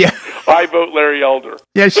Democrat. Yeah. I vote Larry Elder.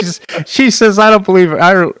 Yeah, she says, I don't believe it.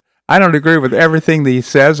 I don't agree with everything that he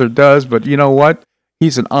says or does, but you know what?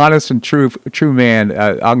 he's an honest and true man.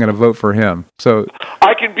 I'm going to vote for him. So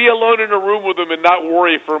I can be alone in a room with him and not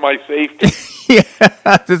worry for my safety. yeah,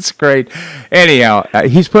 that's great. Anyhow,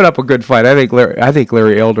 he's put up a good fight. I think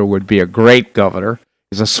Larry Elder would be a great governor.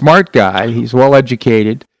 He's a smart guy. He's well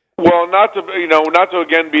educated. Well, not to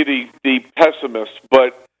again be the pessimist,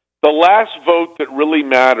 but the last vote that really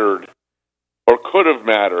mattered or could have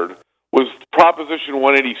mattered was Proposition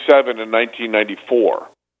 187 in 1994,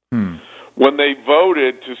 when they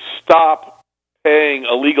voted to stop paying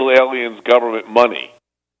illegal aliens government money.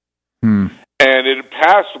 And it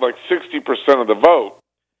passed with like 60% of the vote.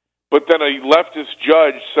 But then a leftist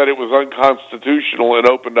judge said it was unconstitutional and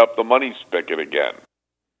opened up the money spigot again.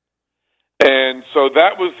 And so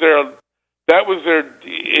that was their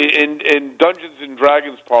in Dungeons and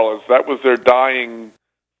Dragons parlance, that was their dying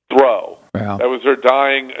throw. Wow. That was their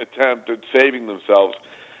dying attempt at saving themselves.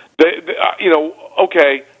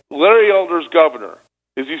 Okay, Larry Elder's governor.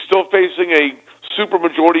 Is he still facing a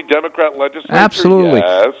supermajority Democrat legislature? Absolutely.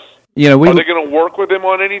 Yes. Are they going to work with him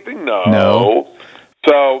on anything? No.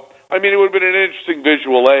 So, I mean, it would have been an interesting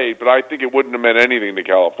visual aid, but I think it wouldn't have meant anything to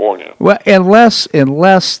California. Well,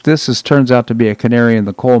 unless this turns out to be a canary in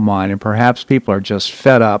the coal mine, and perhaps people are just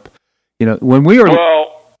fed up. When we were... Well,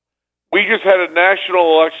 we just had a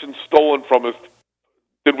national election stolen from us.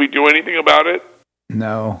 Did we do anything about it?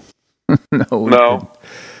 No.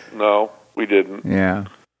 No, we didn't. Yeah.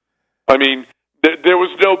 I mean, there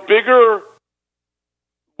was no bigger...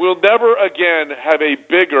 We'll never again have a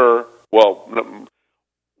bigger... Well,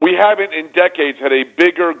 we haven't in decades had a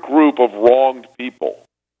bigger group of wronged people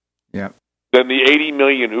than the 80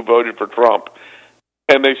 million who voted for Trump.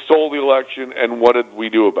 And they stole the election, and what did we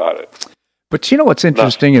do about it? But what's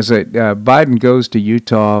interesting is that Biden goes to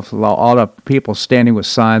Utah, all the people standing with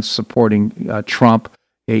signs supporting Trump.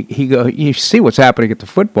 You see what's happening at the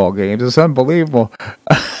football games. It's unbelievable.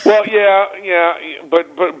 Well, yeah, but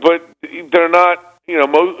they're not,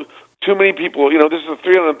 too many people, this is a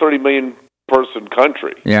 330 million person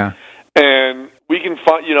country. Yeah. And we can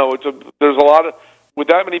find, there's a lot of, with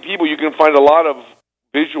that many people, you can find a lot of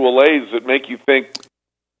visual aids that make you think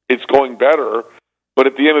it's going better. But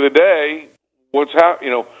at the end of the day, what's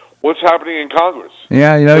happening in Congress?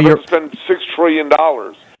 Yeah, they're going to spend $6 trillion.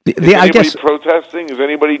 Is anybody protesting? Is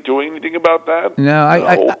anybody doing anything about that? No,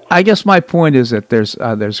 I guess my point is that there's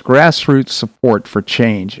grassroots support for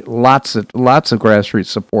change. Lots of grassroots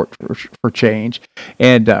support for change.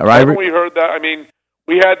 And haven't we heard that? I mean,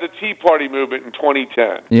 we had the Tea Party movement in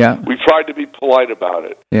 2010. Yeah. We tried to be polite about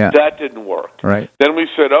it. Yeah. That didn't work. Right. Then we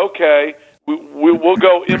said, okay, we'll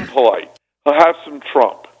go impolite. We'll have some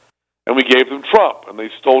Trump. And we gave them Trump, and they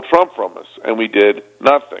stole Trump from us, and we did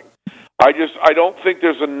nothing. I don't think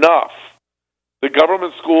there's enough. The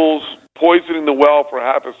government schools poisoning the well for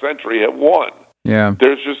half a century have won. Yeah.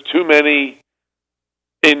 There's just too many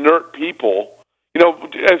inert people.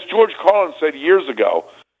 As George Carlin said years ago,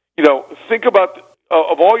 think about,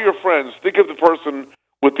 of all your friends, think of the person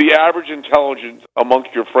with the average intelligence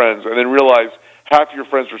amongst your friends, and then realize half your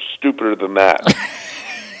friends are stupider than that.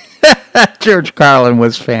 George Carlin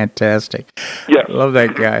was fantastic. Yes. Love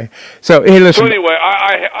that guy. So, hey, listen. So anyway,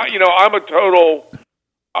 I'm a total,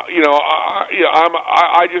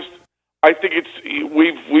 I think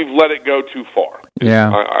we've let it go too far. Yeah.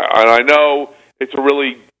 And I know it's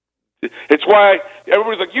why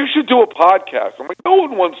everybody's like, you should do a podcast. I'm like, no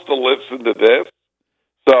one wants to listen to this.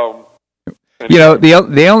 So.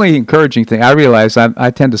 The only encouraging thing, I realize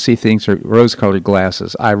I tend to see things through rose-colored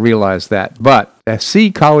glasses. I realize that. But I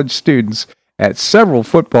see college students at several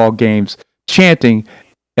football games chanting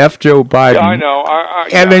F. Joe Biden. Yeah, I know.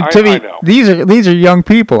 I know. These are young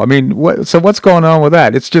people. I mean, what's going on with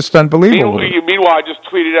that? It's just unbelievable. Meanwhile, I just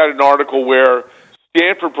tweeted out an article where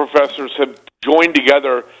Stanford professors have joined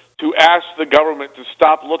together to ask the government to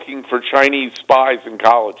stop looking for Chinese spies in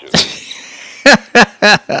colleges.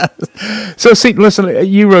 So, see, listen,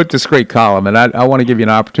 you wrote this great column, and I want to give you an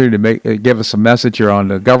opportunity to give us a message here on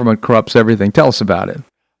the government corrupts everything. Tell us about it.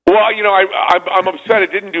 Well, I'm upset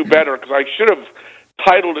it didn't do better, because I should have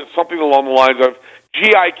titled it something along the lines of,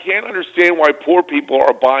 gee, I can't understand why poor people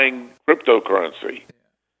are buying cryptocurrency.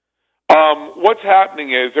 What's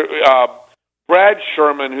happening is Brad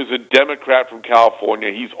Sherman, who's a Democrat from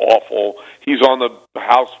California, he's awful. He's on the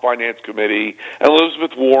House Finance Committee. And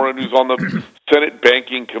Elizabeth Warren, who's on the Senate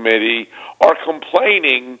Banking Committee, are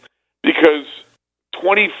complaining because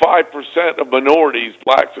 25% of minorities,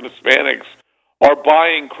 blacks and Hispanics, are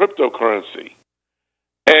buying cryptocurrency.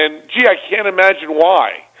 And, gee, I can't imagine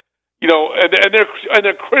why. And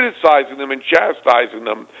they're criticizing them and chastising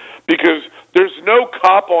them because there's no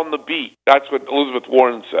cop on the beat. That's what Elizabeth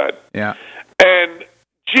Warren said. Yeah. And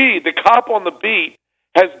gee, the cop on the beat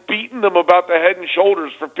has beaten them about the head and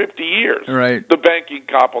shoulders for 50 years. Right. The banking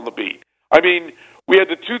cop on the beat. I mean, we had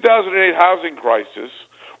the 2008 housing crisis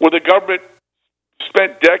where the government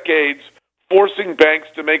spent decades forcing banks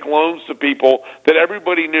to make loans to people that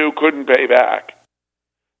everybody knew couldn't pay back.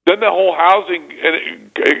 Then the whole housing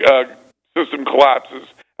system collapses,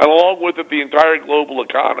 and along with it, the entire global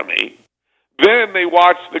economy. Then they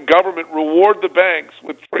watched the government reward the banks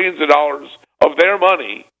with trillions of dollars of their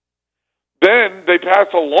money. Then they pass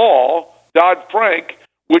a law, Dodd-Frank,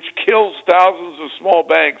 which kills thousands of small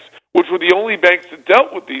banks, which were the only banks that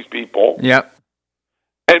dealt with these people. Yep.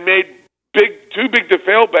 And made too big to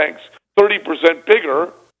fail banks 30%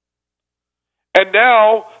 bigger. And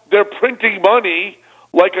now they're printing money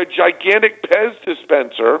like a gigantic Pez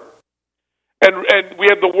dispenser. And we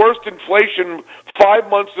had the worst inflation 5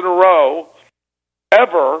 months in a row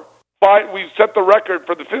ever. We set the record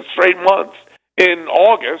for the 5th straight month in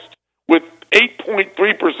August with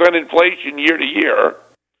 8.3% inflation year to year.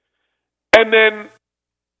 And then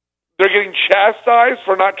they're getting chastised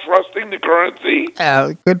for not trusting the currency.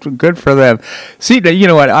 Good for them. See, you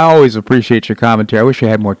know what? I always appreciate your commentary. I wish I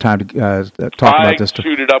had more time to talk about this. I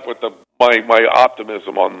chewed it up with my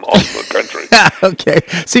optimism on the country. Okay.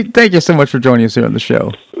 See, thank you so much for joining us here on the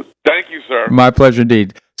show. Thank you, sir. My pleasure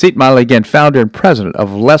indeed. Seat Miley, again, founder and president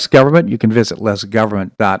of Less Government. You can visit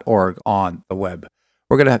lessgovernment.org on the web.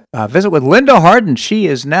 We're going to visit with Linda Harden. She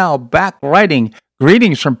is now back writing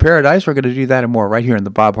Greetings from Paradise. We're going to do that and more right here in The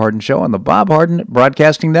Bob Harden Show on the Bob Harden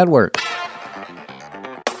Broadcasting Network.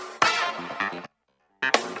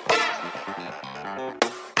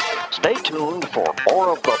 Stay tuned for more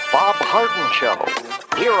of The Bob Harden Show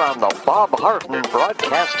here on the Bob Harden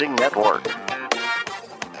Broadcasting Network.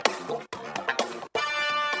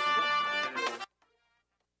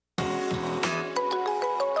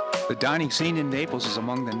 The dining scene in Naples is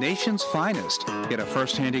among the nation's finest. Get a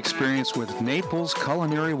first-hand experience with Naples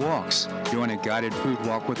Culinary Walks. Join a guided food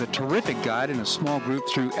walk with a terrific guide in a small group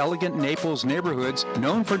through elegant Naples neighborhoods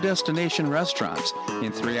known for destination restaurants.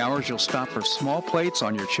 In 3 hours, you'll stop for small plates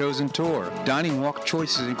on your chosen tour. Dining walk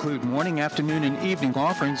choices include morning, afternoon, and evening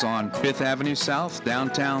offerings on 5th Avenue South,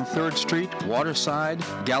 downtown 3rd Street, Waterside,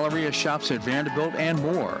 Galleria shops at Vanderbilt, and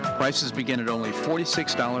more. Prices begin at only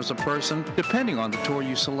 $46 a person, depending on the tour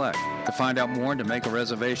you select. To find out more and to make a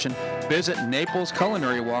reservation, visit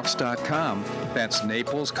NaplesCulinarywalks.com. That's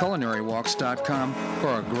NaplesCulinarywalks.com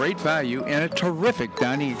for a great value and a terrific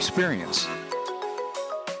dining experience.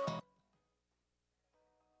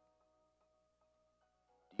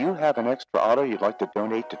 Do you have an extra auto you'd like to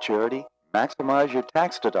donate to charity? Maximize your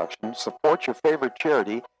tax deduction, support your favorite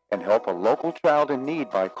charity, and help a local child in need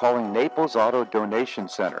by calling Naples Auto Donation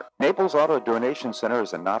Center. Naples Auto Donation Center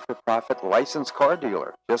is a not-for-profit licensed car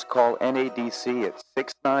dealer. Just call NADC at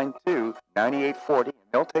 692-9840 and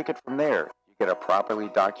they'll take it from there. You get a properly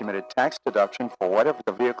documented tax deduction for whatever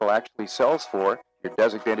the vehicle actually sells for. Your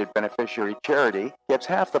designated beneficiary charity gets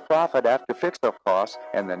half the profit after fix-up costs,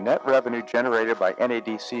 and the net revenue generated by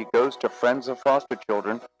NADC goes to Friends of Foster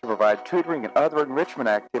Children to provide tutoring and other enrichment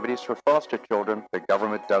activities for foster children the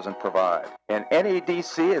government doesn't provide. And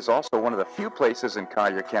NADC is also one of the few places in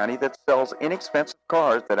Collier County that sells inexpensive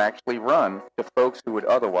cars that actually run to folks who would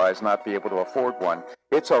otherwise not be able to afford one.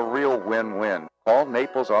 It's a real win-win. Call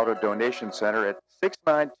Naples Auto Donation Center at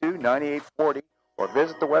 692-9840. or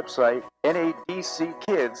visit the website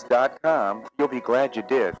nadckids.com. You'll be glad you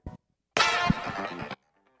did.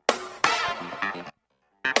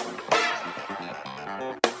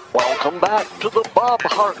 Welcome back to the Bob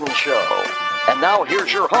Harden Show. And now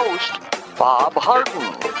here's your host, Bob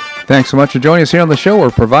Harden. Thanks so much for joining us here on the show.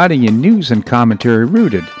 We're providing you news and commentary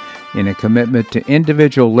rooted in a commitment to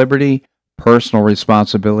individual liberty, personal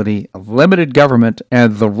responsibility, limited government,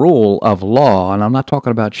 and the rule of law. And I'm not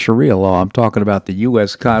talking about Sharia law. I'm talking about the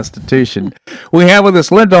U.S. Constitution. We have with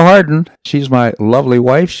us Linda Harden. She's my lovely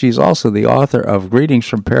wife. She's also the author of Greetings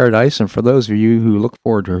from Paradise. And for those of you who look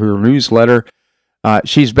forward to her newsletter,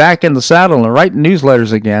 she's back in the saddle and writing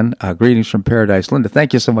newsletters again. Greetings from Paradise. Linda,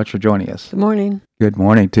 thank you so much for joining us. Good morning. Good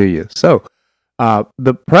morning to you. So,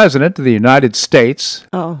 the President of the United States...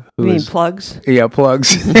 Oh, you mean plugs? Yeah,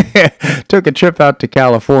 plugs. Took a trip out to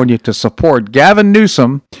California to support Gavin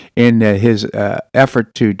Newsom in his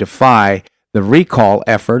effort to defy the recall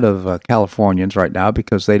effort of Californians right now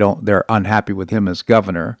because they're unhappy with him as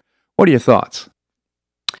governor. What are your thoughts?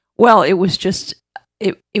 Well, it was just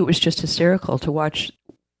hysterical to watch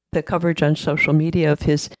the coverage on social media of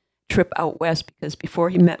his trip out west because before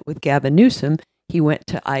he met with Gavin Newsom, he went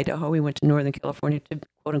to Idaho, he went to Northern California to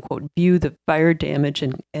quote unquote, view the fire damage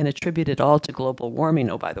and attribute it all to global warming,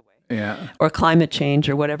 oh, by the way. Yeah. Or climate change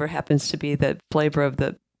or whatever happens to be the flavor of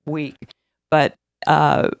the week. But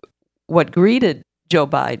what greeted Joe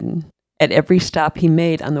Biden at every stop he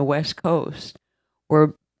made on the West Coast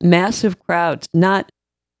were massive crowds, not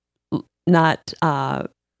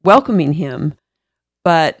welcoming him,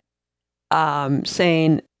 but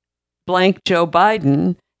saying blank Joe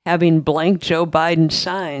Biden, having blank Joe Biden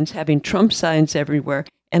signs, having Trump signs everywhere.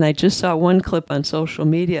 And I just saw one clip on social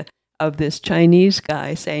media of this Chinese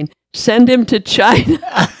guy saying, "Send him to China,"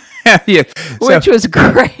 Yeah. which was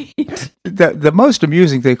great. The most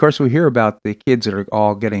amusing thing, of course, we hear about the kids that are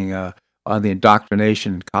all getting on the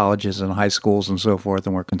indoctrination in colleges and high schools and so forth,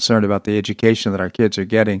 and we're concerned about the education that our kids are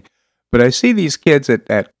getting. But I see these kids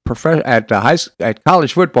at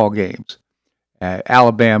college football games,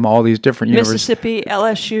 Alabama, all these different Mississippi,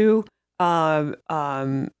 LSU,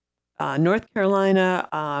 North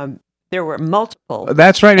Carolina. There were multiple.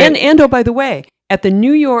 That's right. And oh, by the way, at the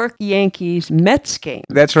New York Yankees Mets game.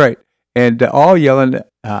 That's right. And all yelling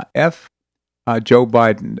F Joe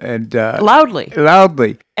Biden and loudly.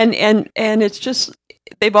 And it's just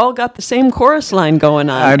they've all got the same chorus line going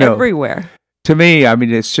on I know. everywhere. To me, I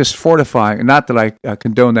mean, it's just fortifying. Not that I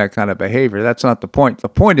condone that kind of behavior. That's not the point. The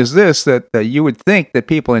point is this, that you would think that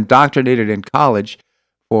people indoctrinated in college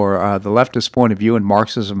for the leftist point of view and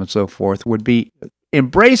Marxism and so forth would be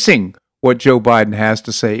embracing what Joe Biden has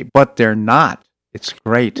to say, but they're not. It's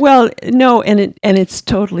great. Well, no, and it's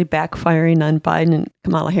totally backfiring on Biden and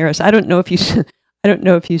Kamala Harris. I don't know if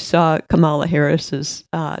you saw Kamala Harris's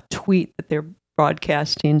tweet that they're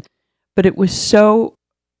broadcasting, but it was so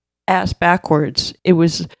ass backwards. It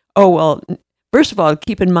was, first of all,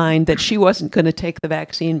 keep in mind that she wasn't going to take the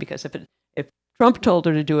vaccine because if Trump told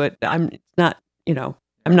her to do it, I'm not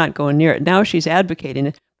going near it. Now she's advocating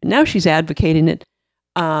it. Now she's advocating it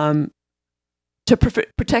to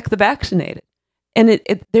protect the vaccinated. And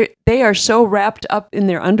they are so wrapped up in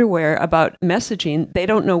their underwear about messaging, they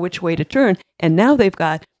don't know which way to turn. And now they've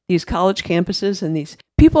got these college campuses and these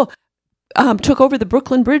people took over the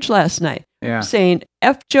Brooklyn Bridge last night, saying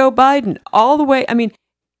F Joe Biden all the way. I mean,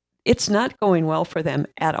 it's not going well for them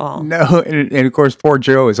at all. No, and of course, poor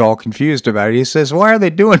Joe is all confused about it. He says, why are they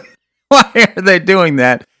doing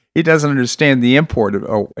that? He doesn't understand the import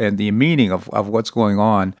and the meaning of what's going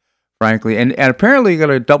on, frankly. And apparently they're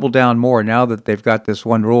going to double down more now that they've got this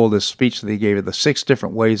one rule, this speech that they gave, the 6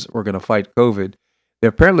 different ways that we're going to fight COVID.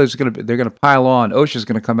 Apparently they're going to pile on. OSHA's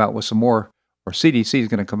going to come out with some more, or CDC is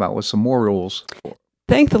going to come out with some more rules.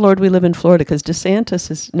 Thank the Lord we live in Florida, because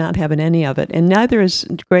DeSantis is not having any of it, and neither is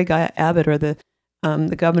Greg Abbott or the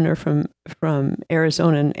governor from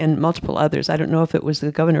Arizona and multiple others. I don't know if it was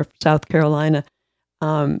the governor of South Carolina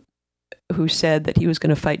who said that he was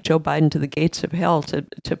going to fight Joe Biden to the gates of hell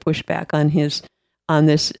to push back on this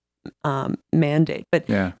mandate. But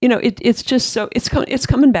it's just so it's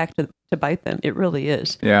coming back to bite them. It really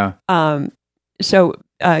is. Yeah. So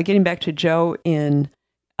getting back to Joe in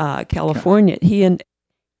California,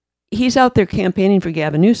 he's out there campaigning for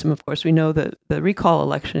Gavin Newsom. Of course, we know the recall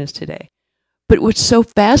election is today. But what's so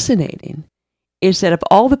fascinating is that of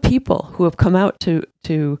all the people who have come out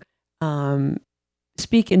to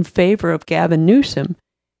speak in favor of Gavin Newsom,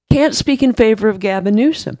 can't speak in favor of Gavin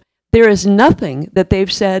Newsom. There is nothing that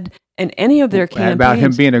they've said in any of their campaigns about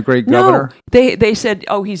him being a great governor. No, they said,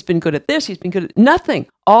 he's been good at this, he's been good at nothing.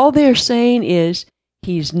 All they're saying is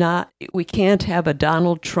he's not. We can't have a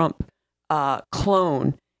Donald Trump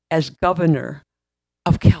clone as governor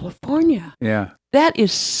of California. Yeah, that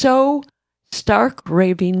is so stark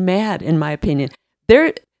raving mad, in my opinion.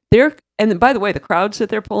 They're and by the way, the crowds that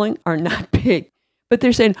they're pulling are not big, but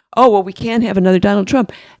they're saying, we can't have another Donald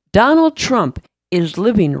Trump. Donald Trump is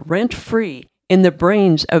living rent-free in the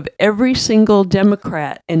brains of every single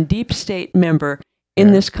Democrat and deep state member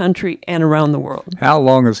in this country and around the world. How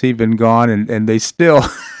long has he been gone, and they still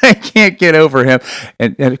can't get over him?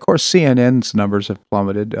 And of course, CNN's numbers have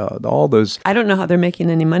plummeted. All those. I don't know how they're making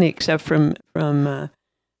any money except from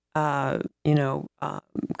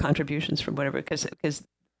contributions from whatever, because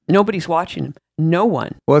nobody's watching them. No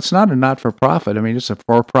one. Well, it's not a not-for-profit. I mean, it's a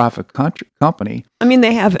for-profit company. I mean,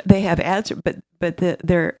 they have ads, but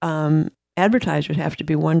their advertisers have to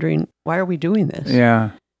be wondering, why are we doing this?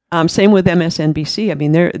 Yeah. Same with MSNBC. I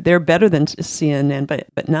mean, they're better than CNN,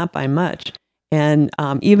 but not by much. And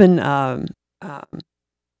even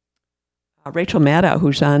Rachel Maddow,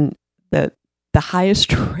 who's on the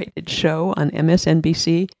highest rated show on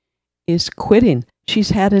MSNBC, is quitting. She's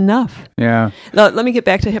had enough. Yeah. Now, let me get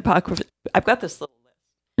back to hypocrisy. I've got this little list.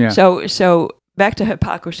 Yeah. So back to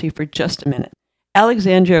hypocrisy for just a minute.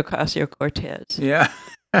 Alexandria Ocasio-Cortez Yeah.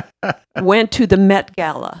 went to the Met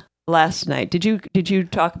Gala last night. Did you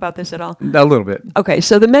talk about this at all? A little bit. Okay,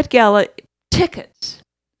 so the Met Gala tickets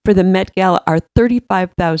for the Met Gala are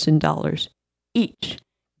 $35,000 each.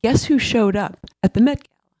 Guess who showed up at the Met Gala?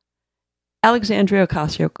 Alexandria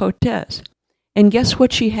Ocasio-Cortez. And guess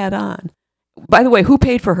what she had on? By the way, who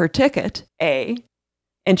paid for her ticket?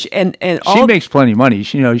 And she makes plenty of money.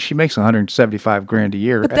 She makes $175,000 a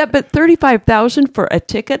year. But $35,000 for a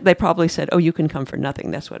ticket, they probably said, "Oh, you can come for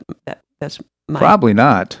nothing." That's my Probably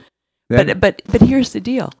not. But here's the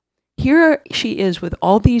deal. Here she is with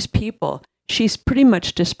all these people she's pretty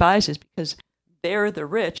much despises because they're the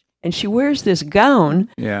rich, and she wears this gown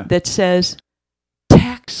that says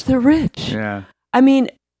tax the rich. Yeah. I mean,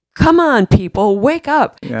 come on, people, wake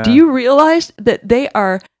up. Yeah. Do you realize that they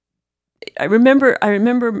are? I remember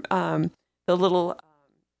the little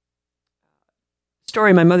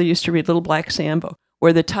story my mother used to read, Little Black Sambo,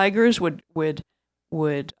 where the tigers would run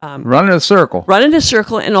in a circle. Run in a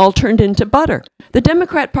circle and all turned into butter. The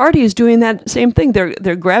Democrat Party is doing that same thing.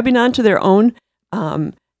 They're grabbing onto their own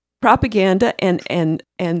propaganda and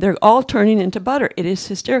they're all turning into butter. It is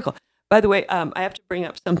hysterical. By the way, I have to bring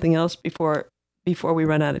up something else before we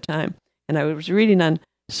run out of time. And I was reading on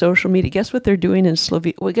social media. Guess what they're doing in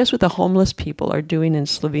Slovenia? Well, guess what the homeless people are doing in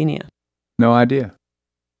Slovenia? No idea.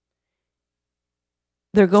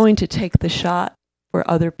 They're going to take the shot for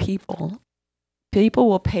other people. People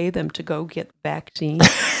will pay them to go get vaccines.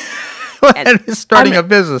 Starting a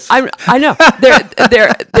business. I know.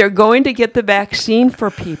 They're going to get the vaccine for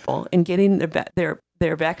people and getting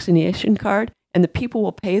their vaccination card, and the people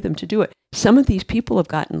will pay them to do it. Some of these people have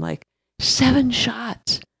gotten like 7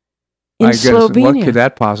 shots in Slovenia. What could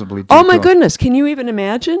that possibly do? Oh my goodness! Can you even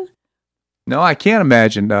imagine? No, I can't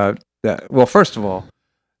imagine that. Well, first of all,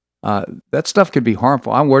 that stuff could be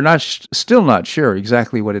harmful. We're still not sure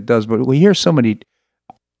exactly what it does, but we hear so many.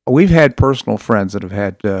 We've had personal friends that have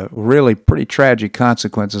had really pretty tragic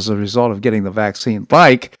consequences as a result of getting the vaccine,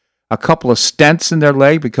 like a couple of stents in their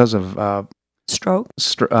leg because of stroke.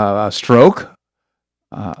 Stroke.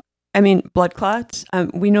 I mean, blood clots.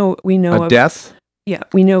 We know a death. Yeah,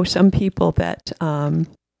 we know some people that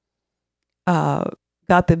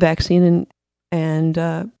got the vaccine and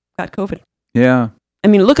got COVID. Yeah. I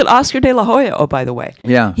mean, look at Oscar De La Hoya. Oh, by the way,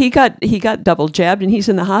 yeah, he got double jabbed and he's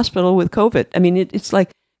in the hospital with COVID. I mean, it's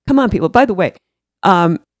like, come on, people. By the way,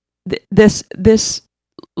 this.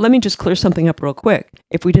 Let me just clear something up real quick.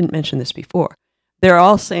 If we didn't mention this before, they're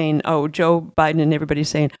all saying, "Oh, Joe Biden," and everybody's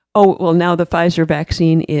saying, "Oh, well, now the Pfizer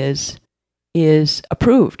vaccine is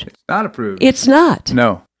approved." It's not approved. It's not.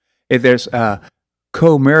 No, if there's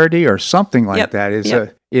Comirnaty or something like that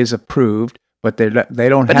is approved. But they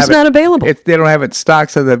don't have it. It's not available. They don't have it in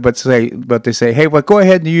stock, but they say, hey, well, go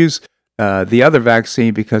ahead and use the other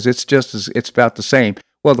vaccine because it's about the same.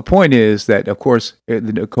 Well, the point is that, of course,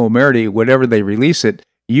 the Comirnaty, whatever they release it,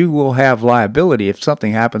 you will have liability if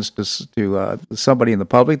something happens to somebody in the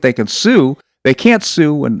public. They can sue. They can't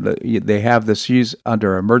sue when they have this use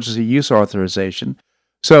under emergency use authorization.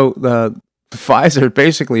 So Pfizer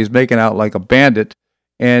basically is making out like a bandit.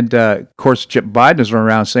 And, of course, Biden is running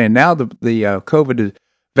around saying now the COVID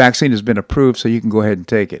vaccine has been approved, so you can go ahead and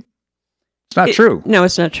take it. It's not true. No,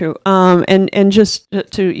 it's not true. And just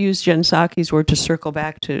to use Jen Psaki's word, to circle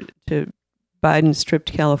back to Biden's trip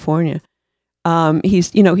to California,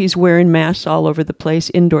 he's wearing masks all over the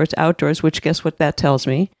place, indoors, outdoors, which guess what that tells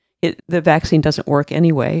me? The vaccine doesn't work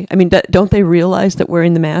anyway. I mean, don't they realize that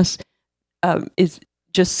wearing the mask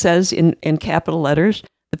just says in capital letters,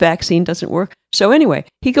 the vaccine doesn't work? So anyway,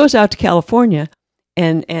 he goes out to California,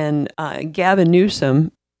 and Gavin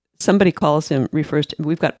Newsom, somebody refers to,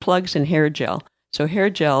 we've got plugs and hair gel. So hair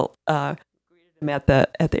gel greeted him at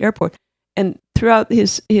the airport, and throughout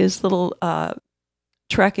his little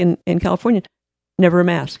trek in California, never a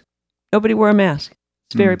mask. Nobody wore a mask.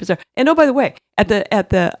 It's very bizarre. And oh, by the way, at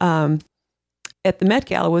the Met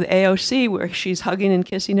Gala with AOC, where she's hugging and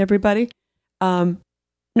kissing everybody, no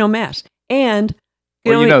mask. And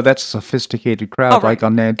that's a sophisticated crowd, like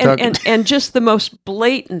on Nantucket. And just the most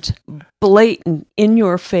blatant, in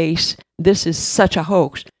your face, this is such a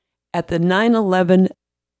hoax. At the 9/11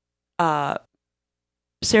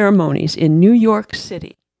 ceremonies in New York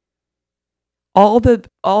City, all the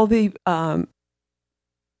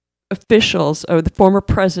officials, or the former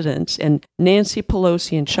presidents, and Nancy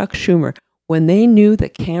Pelosi and Chuck Schumer, when they knew the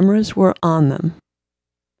cameras were on them,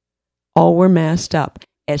 all were masked up.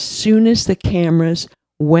 As soon as the cameras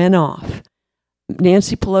went off,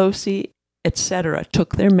 Nancy Pelosi, etc.,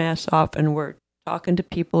 took their masks off and were talking to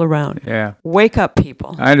people around. Yeah. Wake up,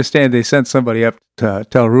 people. I understand they sent somebody up to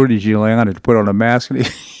tell Rudy Giuliani to put on a mask, and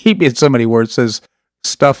he made somebody where it says,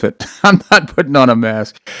 stuff it. I'm not putting on a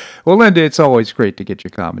mask. Well, Linda, it's always great to get your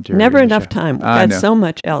commentary. Never enough time. We've got so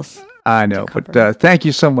much else. I know, but thank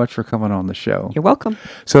you so much for coming on the show. You're welcome.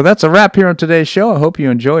 So that's a wrap here on today's show. I hope you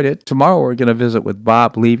enjoyed it. Tomorrow we're going to visit with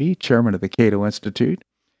Bob Levy, chairman of the Cato Institute.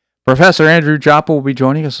 Professor Andrew Joppa will be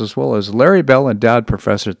joining us, as well as Larry Bell, endowed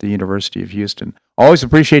professor at the University of Houston. Always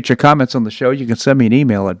appreciate your comments on the show. You can send me an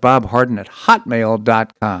email at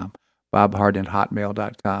bobharden@hotmail.com.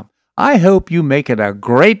 bobharden@hotmail.com. I hope you make it a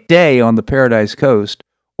great day on the Paradise Coast,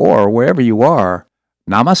 or wherever you are.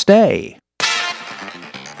 Namaste.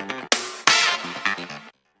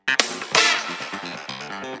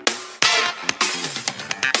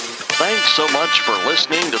 Thanks so much for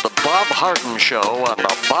listening to the Bob Harden Show on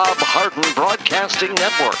the Bob Harden Broadcasting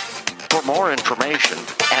Network. For more information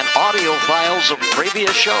and audio files of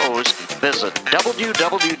previous shows, visit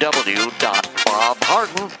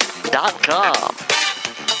www.bobharden.com.